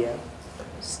Columbia,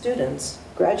 students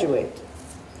graduate.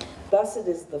 Thus it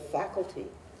is the faculty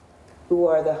who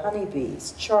are the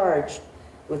honeybees charged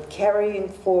with carrying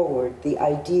forward the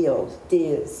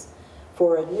ideas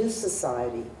for a new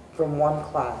society from one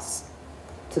class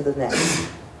to the next.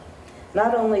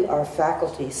 Not only are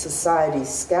faculty society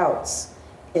scouts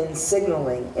in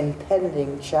signaling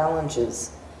impending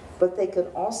challenges, but they can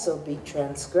also be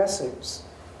transgressors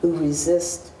who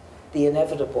resist the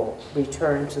inevitable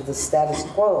return to the status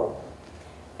quo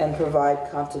and provide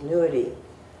continuity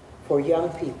for young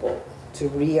people to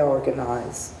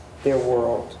reorganize their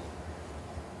world.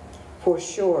 For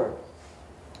sure,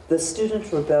 the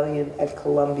student rebellion at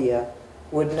Columbia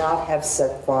would not have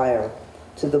set fire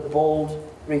to the bold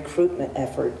recruitment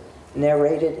effort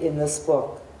narrated in this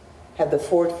book had the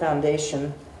Ford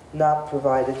Foundation not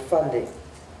provided funding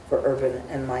for urban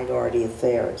and minority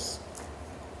affairs.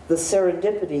 The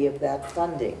serendipity of that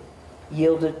funding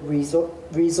yielded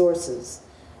resources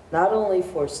not only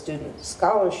for student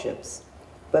scholarships,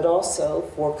 but also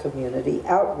for community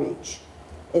outreach,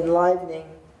 enlivening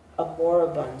a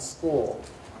moribund school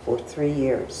for 3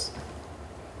 years.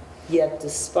 Yet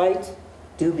despite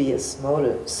dubious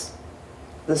motives,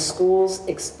 the school's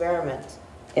experiment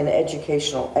in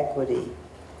educational equity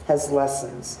has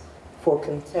lessons for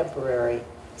contemporary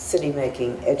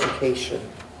city-making education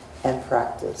and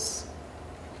practice.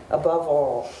 Above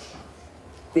all,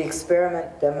 the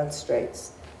experiment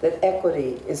demonstrates that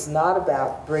equity is not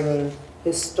about bringing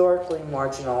historically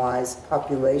marginalized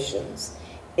populations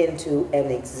into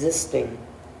an existing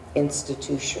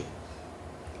institution.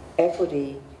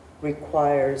 Equity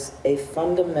requires a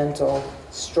fundamental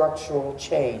structural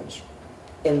change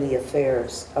in the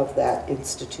affairs of that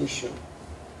institution.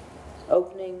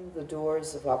 Opening the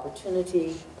doors of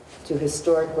opportunity to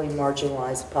historically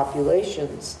marginalized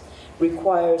populations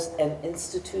requires an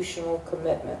institutional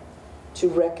commitment to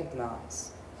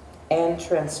recognize and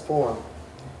transform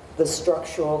the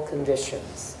structural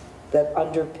conditions that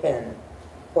underpin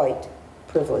white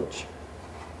privilege.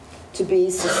 To be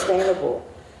sustainable,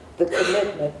 the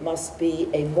commitment must be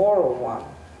a moral one,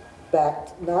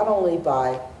 backed not only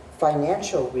by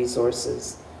financial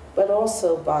resources, but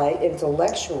also by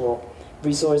intellectual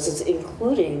resources,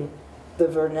 including the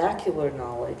vernacular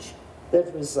knowledge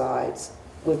that resides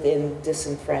within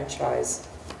disenfranchised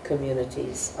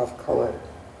communities of color.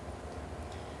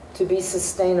 To be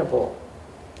sustainable,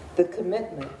 the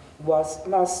commitment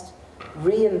must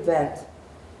reinvent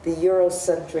the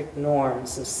Eurocentric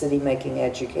norms of city-making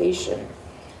education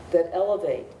that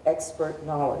elevate expert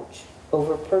knowledge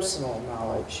over personal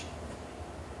knowledge,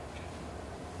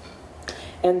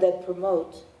 and that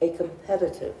promote a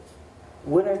competitive,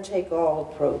 winner-take-all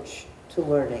approach to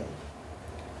learning.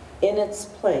 In its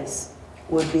place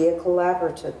would be a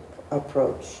collaborative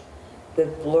approach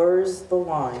that blurs the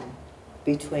line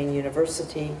between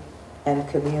university and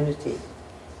community,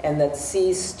 and that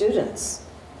sees students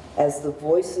as the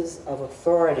voices of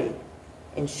authority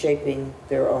in shaping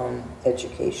their own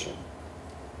education.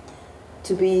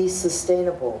 To be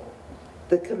sustainable,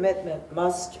 the commitment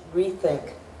must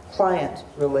rethink client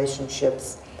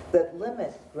relationships that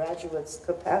limit graduates'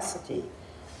 capacity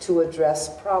to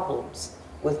address problems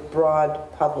with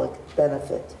broad public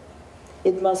benefit.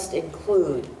 It must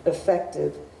include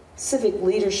effective civic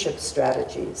leadership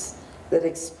strategies that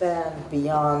expand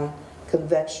beyond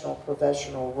conventional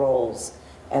professional roles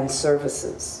and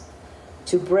services.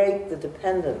 To break the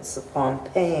dependence upon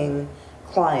paying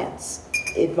clients,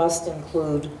 it must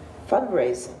include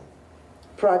fundraising,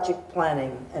 project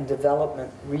planning and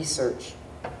development research,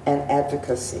 and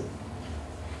advocacy.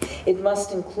 It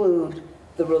must include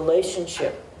the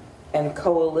relationship and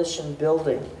coalition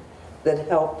building that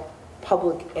help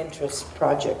public interest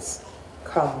projects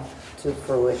come to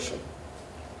fruition.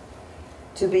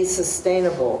 To be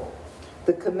sustainable,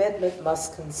 the commitment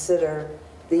must consider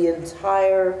the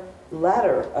entire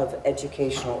ladder of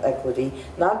educational equity,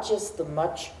 not just the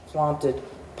much flaunted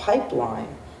pipeline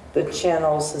that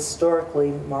channels historically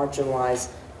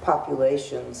marginalized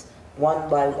populations one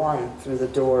by one through the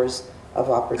doors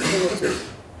of opportunity.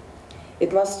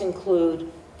 It must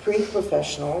include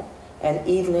pre-professional and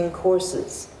evening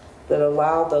courses that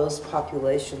allow those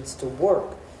populations to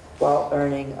work while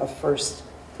earning a first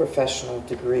professional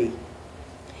degree.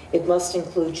 It must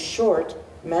include short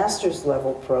master's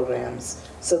level programs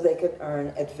so they can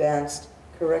earn advanced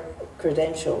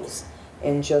credentials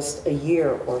in just a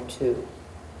year or two.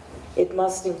 It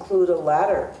must include a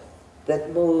ladder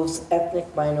that moves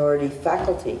ethnic minority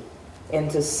faculty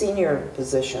into senior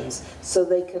positions so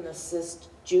they can assist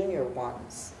junior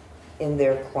ones in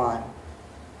their climb.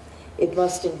 It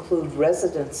must include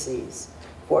residencies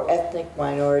for ethnic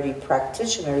minority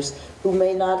practitioners who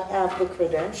may not have the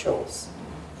credentials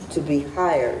to be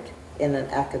hired in an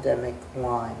academic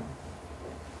line.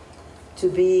 To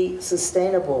be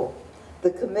sustainable,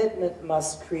 the commitment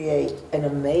must create an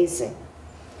amazing,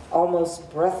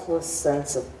 almost breathless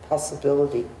sense of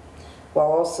possibility,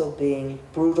 while also being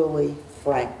brutally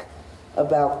frank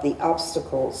about the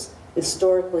obstacles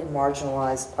historically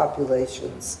marginalized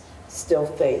populations still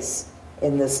face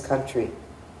in this country.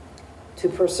 To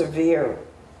persevere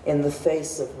in the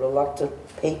face of reluctant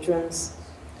patrons,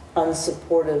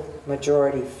 unsupportive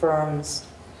majority firms,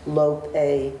 low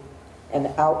pay, and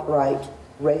outright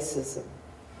racism.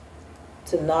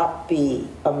 To not be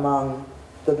among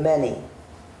the many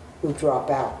who drop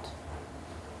out.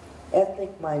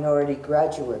 Ethnic minority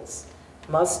graduates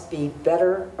must be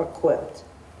better equipped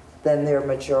than their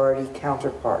majority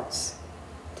counterparts,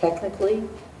 technically,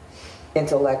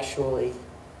 intellectually,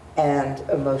 and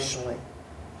emotionally.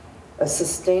 A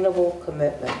sustainable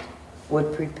commitment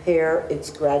would prepare its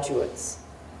graduates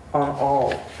on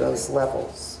all those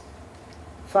levels.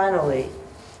 Finally,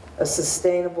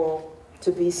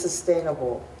 to be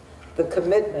sustainable, the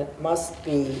commitment must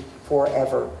be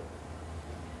forever,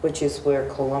 which is where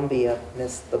Columbia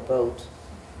missed the boat.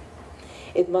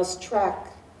 It must track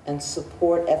and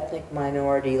support ethnic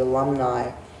minority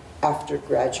alumni after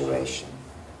graduation,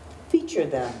 feature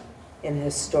them in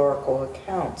historical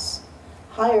accounts,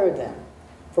 hire them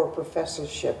for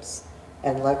professorships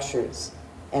and lectures,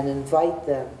 and invite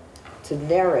them to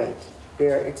narrate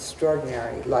their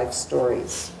extraordinary life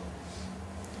stories.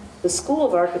 The School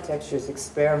of Architecture's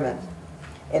experiment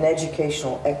in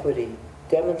educational equity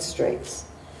demonstrates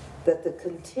that the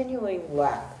continuing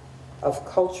lack of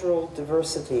cultural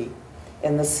diversity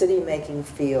in the city-making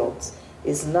fields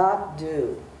is not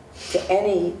due to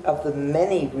any of the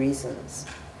many reasons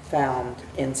found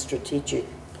in strategic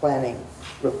planning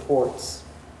reports.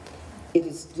 It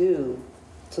is due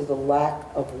to the lack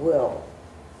of will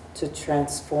to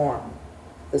transform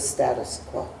the status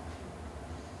quo.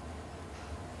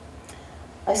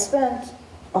 I spent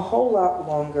a whole lot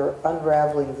longer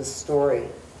unraveling the story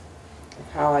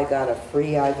of how I got a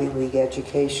free Ivy League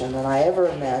education than I ever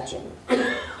imagined,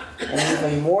 and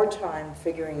even more time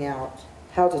figuring out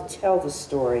how to tell the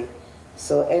story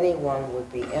so anyone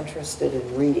would be interested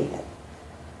in reading it.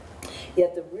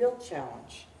 Yet the real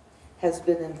challenge has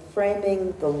been in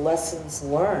framing the lessons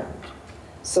learned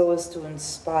so as to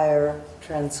inspire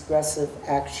transgressive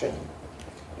action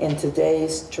in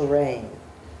today's terrain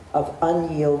of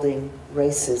unyielding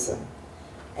racism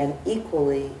and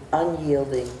equally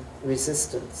unyielding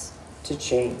resistance to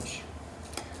change.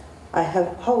 I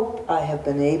hope I have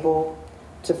been able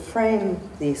to frame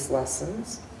these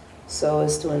lessons so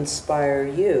as to inspire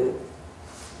you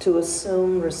to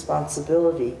assume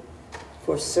responsibility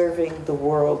for serving the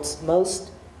world's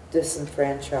most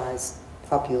disenfranchised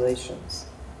populations,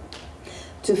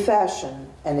 to fashion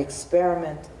an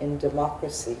experiment in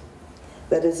democracy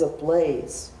that is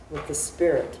ablaze with the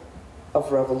spirit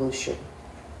of revolution,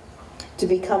 to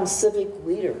become civic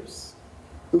leaders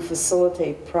who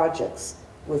facilitate projects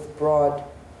with broad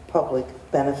public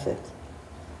benefit,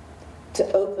 to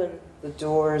open the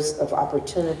doors of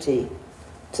opportunity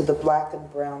to the Black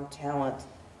and brown talent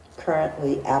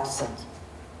currently absent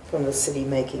from the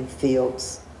city-making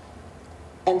fields,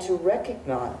 and to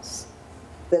recognize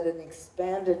that an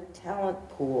expanded talent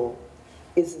pool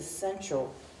is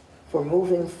essential for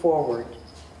moving forward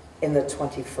in the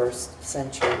 21st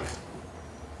century.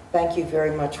 Thank you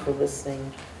very much for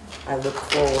listening. I look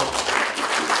forward.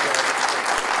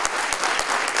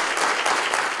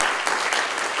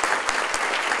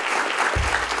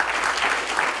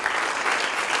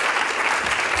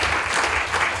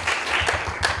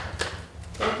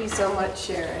 Thank you so much,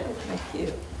 Sharon. Thank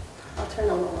you. I'll turn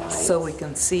on the lights. So we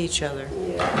can see each other.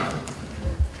 Yeah.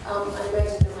 I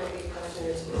imagine there might be a question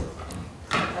or two.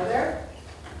 Are there?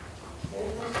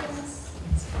 Any questions?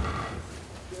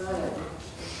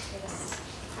 Yes.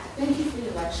 Thank you for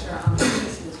your lecture. My name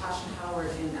is Natasha Howard,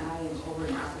 and I am over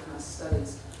in African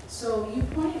Studies. So you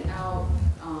pointed out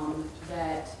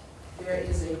that there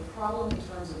is a problem in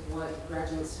terms of what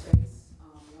graduates face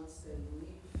once they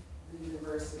leave the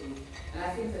university. And I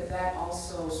think that that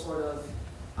also sort of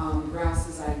grounds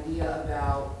this idea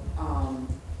about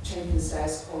changing the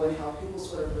status quo and how people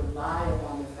sort of rely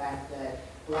upon the fact that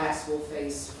blacks will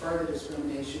face further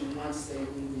discrimination once they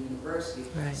leave the university.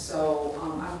 Right. So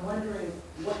I'm wondering,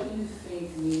 what do you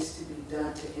think needs to be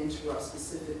done to interrupt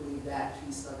specifically that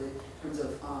piece of it in terms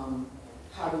of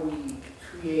how do we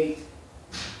create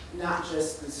not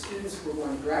just the students who are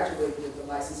going to graduate with the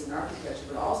license in architecture,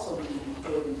 but also the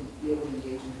ability to be able to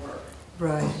engage in work?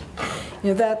 Right. You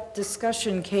know, that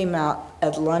discussion came out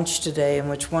at lunch today in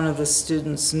which one of the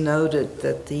students noted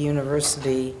that the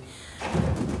university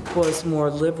was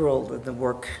more liberal than the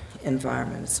work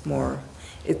environment.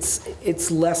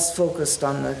 It's less focused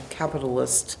on the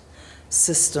capitalist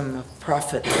system of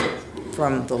profit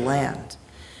from the land.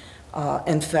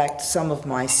 In fact, some of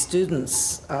my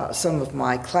students, some of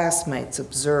my classmates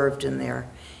observed in their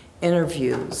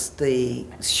interviews the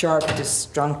sharp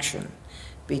disjunction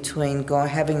between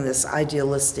having this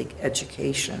idealistic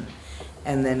education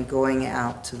and then going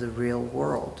out to the real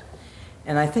world.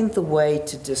 And I think the way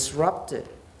to disrupt it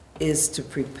is to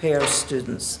prepare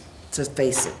students to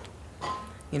face it.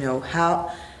 You know,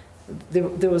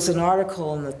 there was an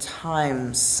article in the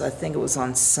Times, I think it was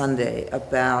on Sunday,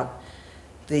 about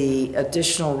the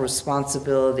additional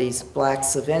responsibilities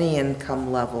blacks of any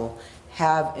income level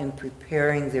have in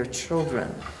preparing their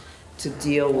children to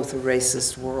deal with a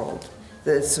racist world.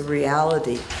 That it's a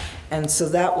reality. And so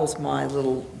that was my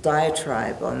little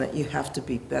diatribe on that you have to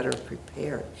be better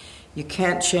prepared. You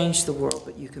can't change the world,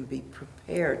 but you can be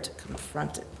prepared to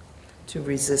confront it, to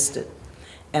resist it.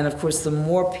 And of course, the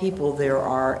more people there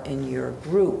are in your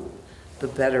group, the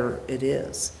better it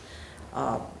is.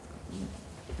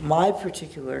 My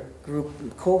particular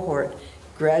group, cohort,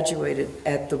 graduated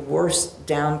at the worst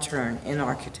downturn in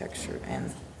architecture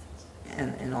and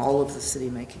in all of the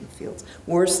city-making fields,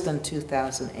 worse than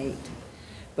 2008.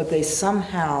 But they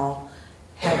somehow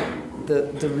had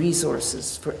the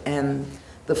resources and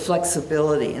the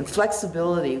flexibility. And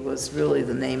flexibility was really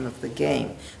the name of the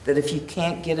game, that if you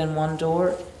can't get in one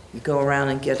door, you go around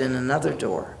and get in another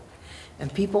door.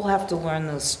 And people have to learn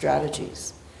those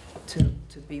strategies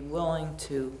to be willing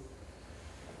to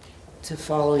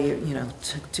follow your, you know,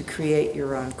 to create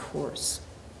your own course.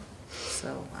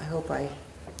 So I hope I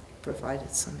provided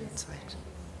some insight.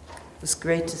 It was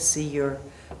great to see your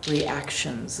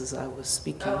reactions as I was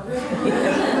speaking. Oh,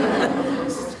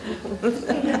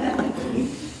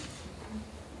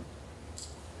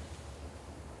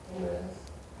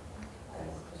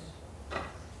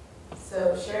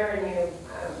 So Sharon,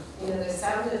 you know, this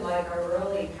sounded like a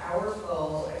really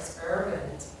powerful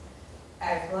experiment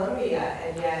at Columbia,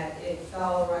 and yet it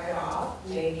fell right off,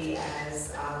 maybe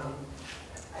as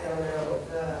I don't know,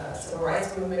 the civil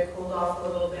rights movement cooled off a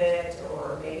little bit,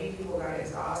 or maybe people got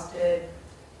exhausted.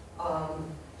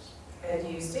 And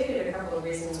you stated a couple of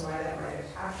reasons why that might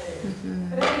have happened. Mm-hmm.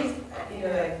 But at least, you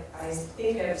know, I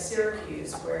think of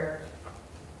Syracuse, where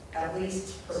at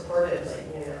least purportedly,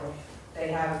 you know,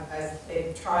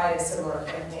 they've tried a similar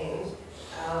campaign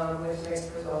with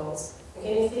mixed results.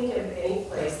 Can you think of any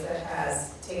place that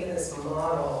has taken this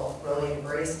model, really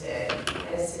embraced it,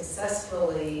 and is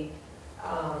successfully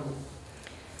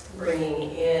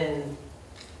bringing in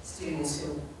students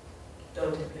who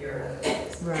don't appear in other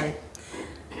places? Right.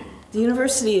 The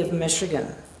University of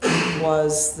Michigan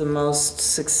was the most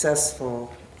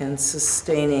successful in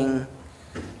sustaining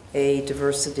a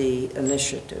diversity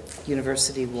initiative,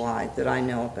 university-wide, that I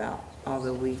know about,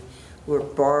 although we were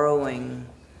borrowing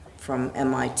from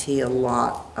MIT a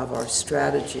lot of our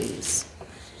strategies.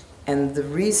 And the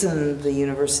reason the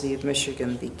University of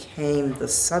Michigan became the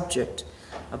subject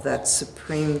of that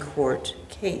Supreme Court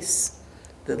case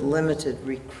that limited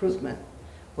recruitment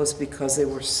was because they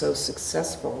were so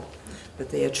successful that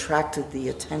they attracted the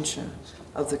attention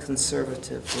of the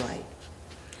conservative right.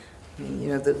 I mean, you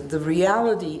know, the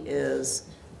reality is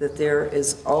that there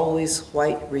is always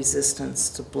white resistance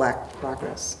to black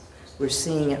progress. We're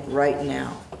seeing it right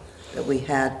now, that we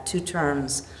had 2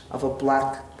 terms of a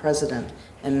black president,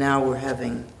 and now we're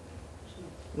having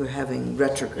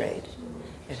retrograde.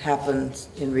 It happened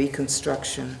in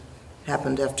Reconstruction,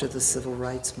 happened after the Civil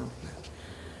Rights Movement.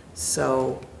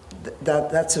 So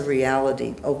that's a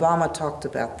reality. Obama talked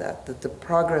about that the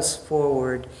progress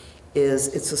forward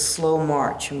it's a slow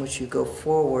march in which you go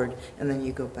forward and then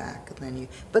you go back, and then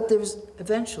but there's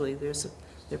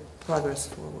progress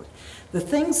forward. The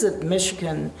things that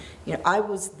Michigan, you know, I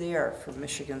was there for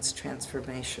Michigan's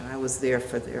transformation. I was there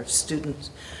for their student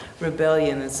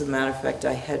rebellion. As a matter of fact,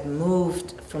 I had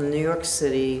moved from New York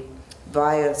City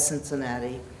via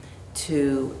Cincinnati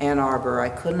to Ann Arbor. I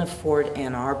couldn't afford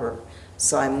Ann Arbor,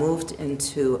 so I moved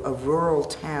into a rural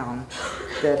town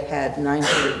that had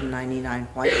 999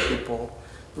 white people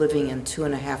living in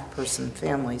 2.5-person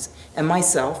families, and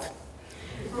myself.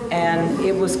 And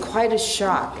it was quite a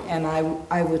shock, and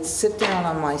I would sit down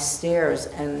on my stairs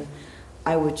and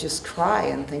I would just cry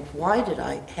and think, why did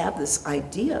I have this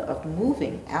idea of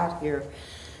moving out here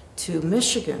to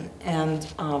Michigan? And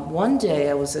one day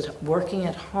I was working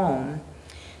at home,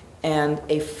 and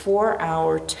a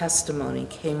 4-hour testimony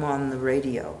came on the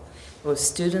radio. It was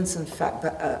students and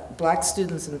black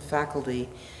students and faculty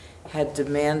had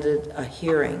demanded a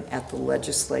hearing at the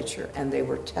legislature, and they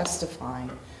were testifying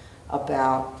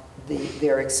about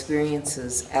their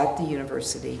experiences at the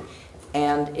university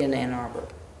and in Ann Arbor.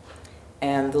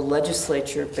 And the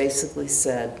legislature basically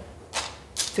said,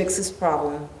 fix this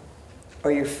problem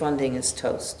or your funding is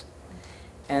toast.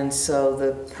 And so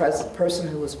the person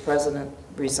who was president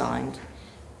resigned.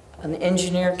 An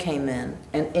engineer came in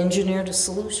and engineered a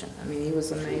solution. I mean, he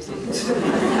was amazing.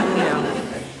 You know,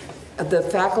 the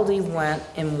faculty went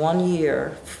in 1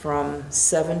 year from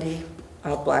 70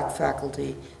 black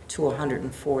faculty to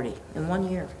 140 in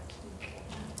 1 year.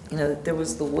 You know, there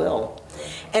was the will.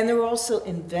 And there were also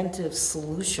inventive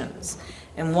solutions.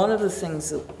 And one of the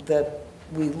things that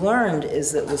we learned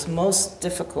is that it was most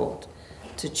difficult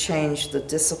to change the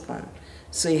discipline.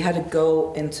 So you had to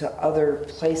go into other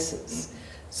places.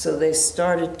 So they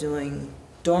started doing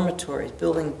dormitories,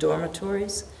 building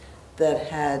dormitories that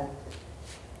had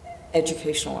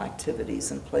educational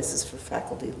activities and places for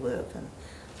faculty to live, and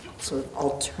sort of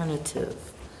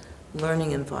alternative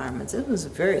learning environments. It was a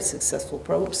very successful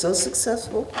program, so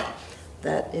successful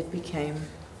that it became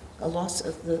a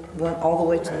lawsuit that went all the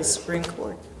way to the Supreme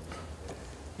Court.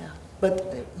 Yeah,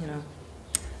 but you know,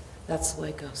 that's the way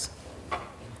it goes.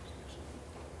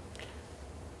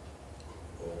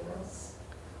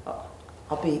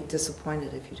 I'll be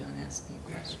disappointed if you don't ask me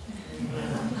a question.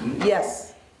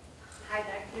 Yes. Hi,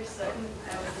 Dr. Sutton.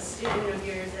 I was a student of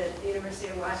yours at the University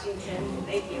of Washington.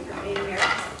 Thank you for being here.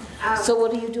 So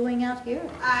what are you doing out here?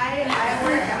 I'm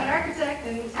an architect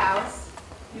in Taos,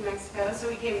 New Mexico, so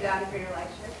we came down for your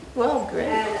lecture. Well, great.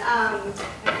 And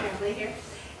my family here.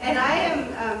 And I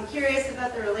am curious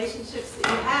about the relationships that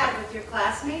you had with your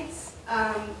classmates.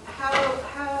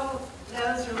 How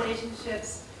those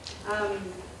relationships,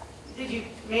 did you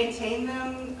maintain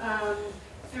them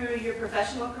through your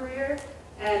professional career?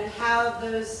 And how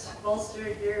those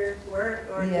bolstered your work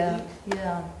or yeah.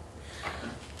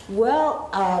 Well,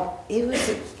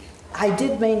 I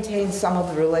did maintain some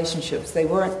of the relationships. They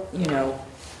weren't, you know,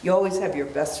 you always have your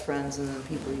best friends and then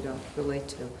people you don't relate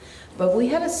to. But we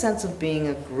had a sense of being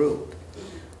a group.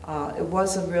 It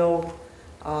was a real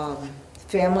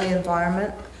family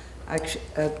environment. Actually,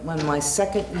 when my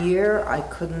second year, I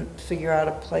couldn't figure out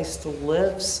a place to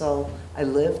live, so I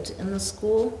lived in the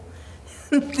school.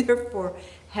 Therefore,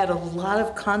 had a lot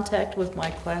of contact with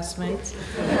my classmates.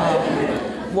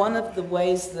 One of the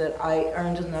ways that I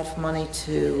earned enough money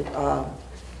to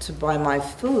buy my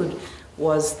food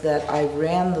was that I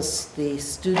ran the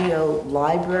studio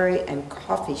library and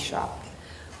coffee shop,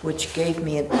 which gave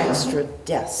me an extra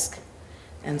desk.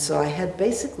 And so I had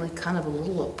basically kind of a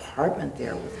little apartment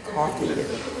there with coffee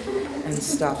and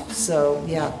stuff. So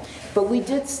yeah, but we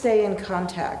did stay in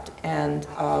contact, and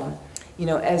you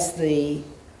know, as the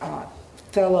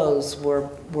fellows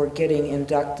were getting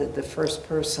inducted, the first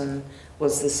person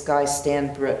was this guy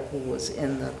Stan Britt, who was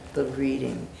in the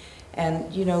reading,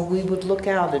 and you know, we would look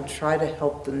out and try to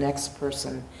help the next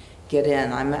person get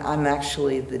in. I'm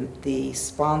actually the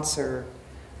sponsor.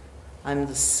 I'm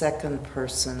the second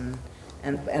person.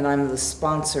 And I'm the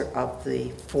sponsor of the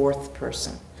fourth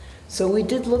person. So we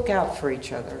did look out for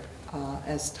each other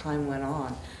as time went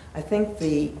on. I think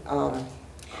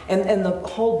and the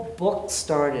whole book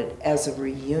started as a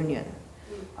reunion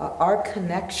Our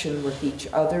connection with each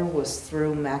other was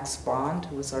through Max Bond,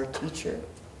 who was our teacher,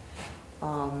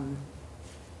 and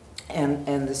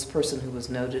this person who was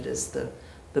noted as the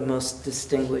most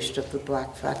distinguished of the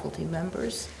black faculty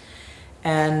members.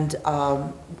 And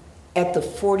at the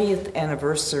 40th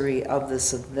anniversary of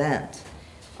this event,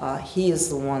 he is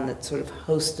the one that sort of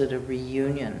hosted a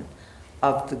reunion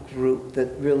of the group that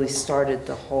really started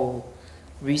the whole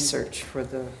research for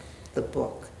the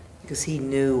book, because he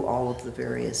knew all of the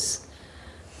various.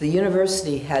 The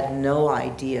university had no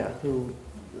idea who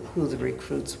the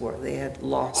recruits were. They had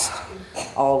lost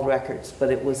all records,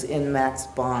 but it was in Max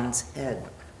Bond's head.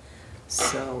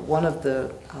 So one of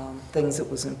the things that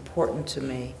was important to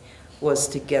me was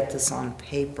to get this on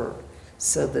paper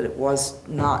so that it was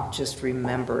not just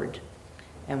remembered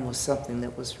and was something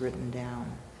that was written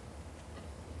down.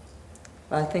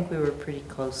 But I think we were a pretty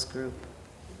close group.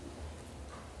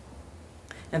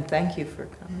 And thank you for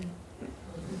coming.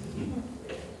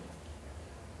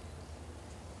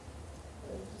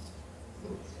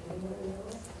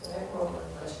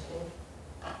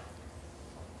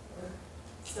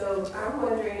 So I'm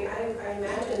wondering, I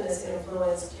imagine this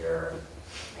influenced your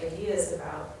ideas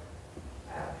about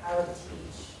how to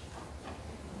teach.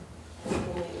 Can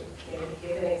you maybe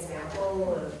give an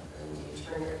example of when you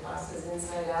turn your classes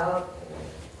inside out?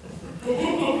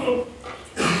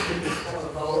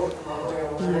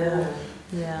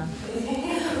 Yeah.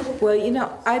 Well, you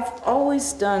know, I've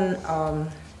always done,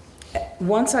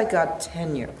 once I got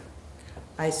tenure,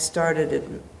 I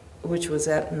started which was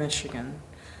at Michigan.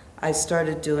 I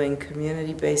started doing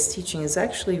community-based teaching. It's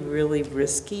actually really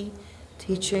risky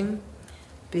teaching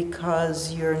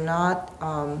because you're not,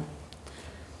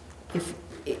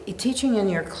 teaching in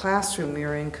your classroom,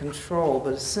 you're in control,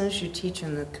 but as soon as you teach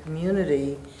in the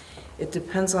community, it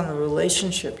depends on the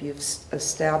relationship you've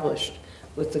established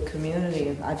with the community.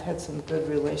 And I've had some good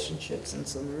relationships and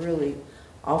some really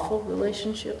awful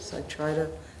relationships. I try to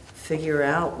figure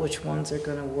out which ones are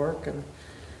going to work and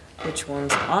which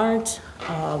ones aren't.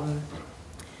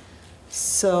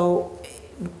 So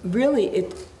really,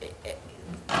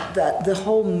 the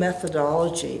whole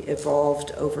methodology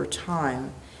evolved over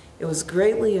time. It was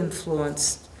greatly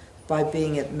influenced by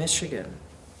being at Michigan,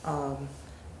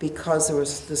 because there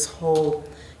was this whole,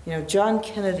 you know, John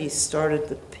Kennedy started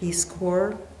the Peace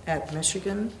Corps at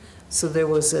Michigan, so there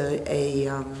was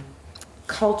a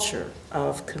culture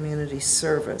of community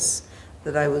service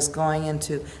that I was going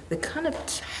into that kind of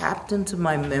tapped into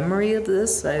my memory of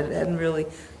this. I hadn't really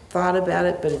thought about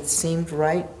it, but it seemed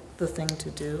right, the thing to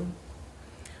do.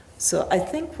 So I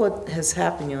think what has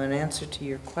happened, in answer to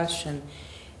your question,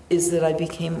 is that I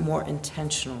became more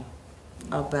intentional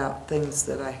about things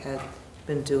that I had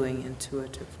been doing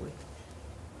intuitively.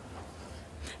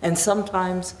 And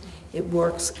sometimes it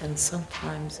works, and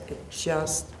sometimes it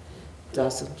just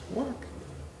doesn't work.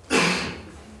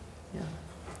 Yeah.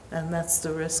 And that's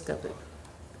the risk of it.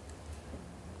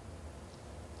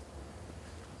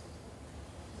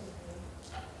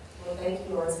 Well, thank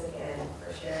you once again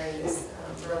for sharing this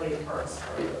early parts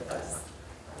for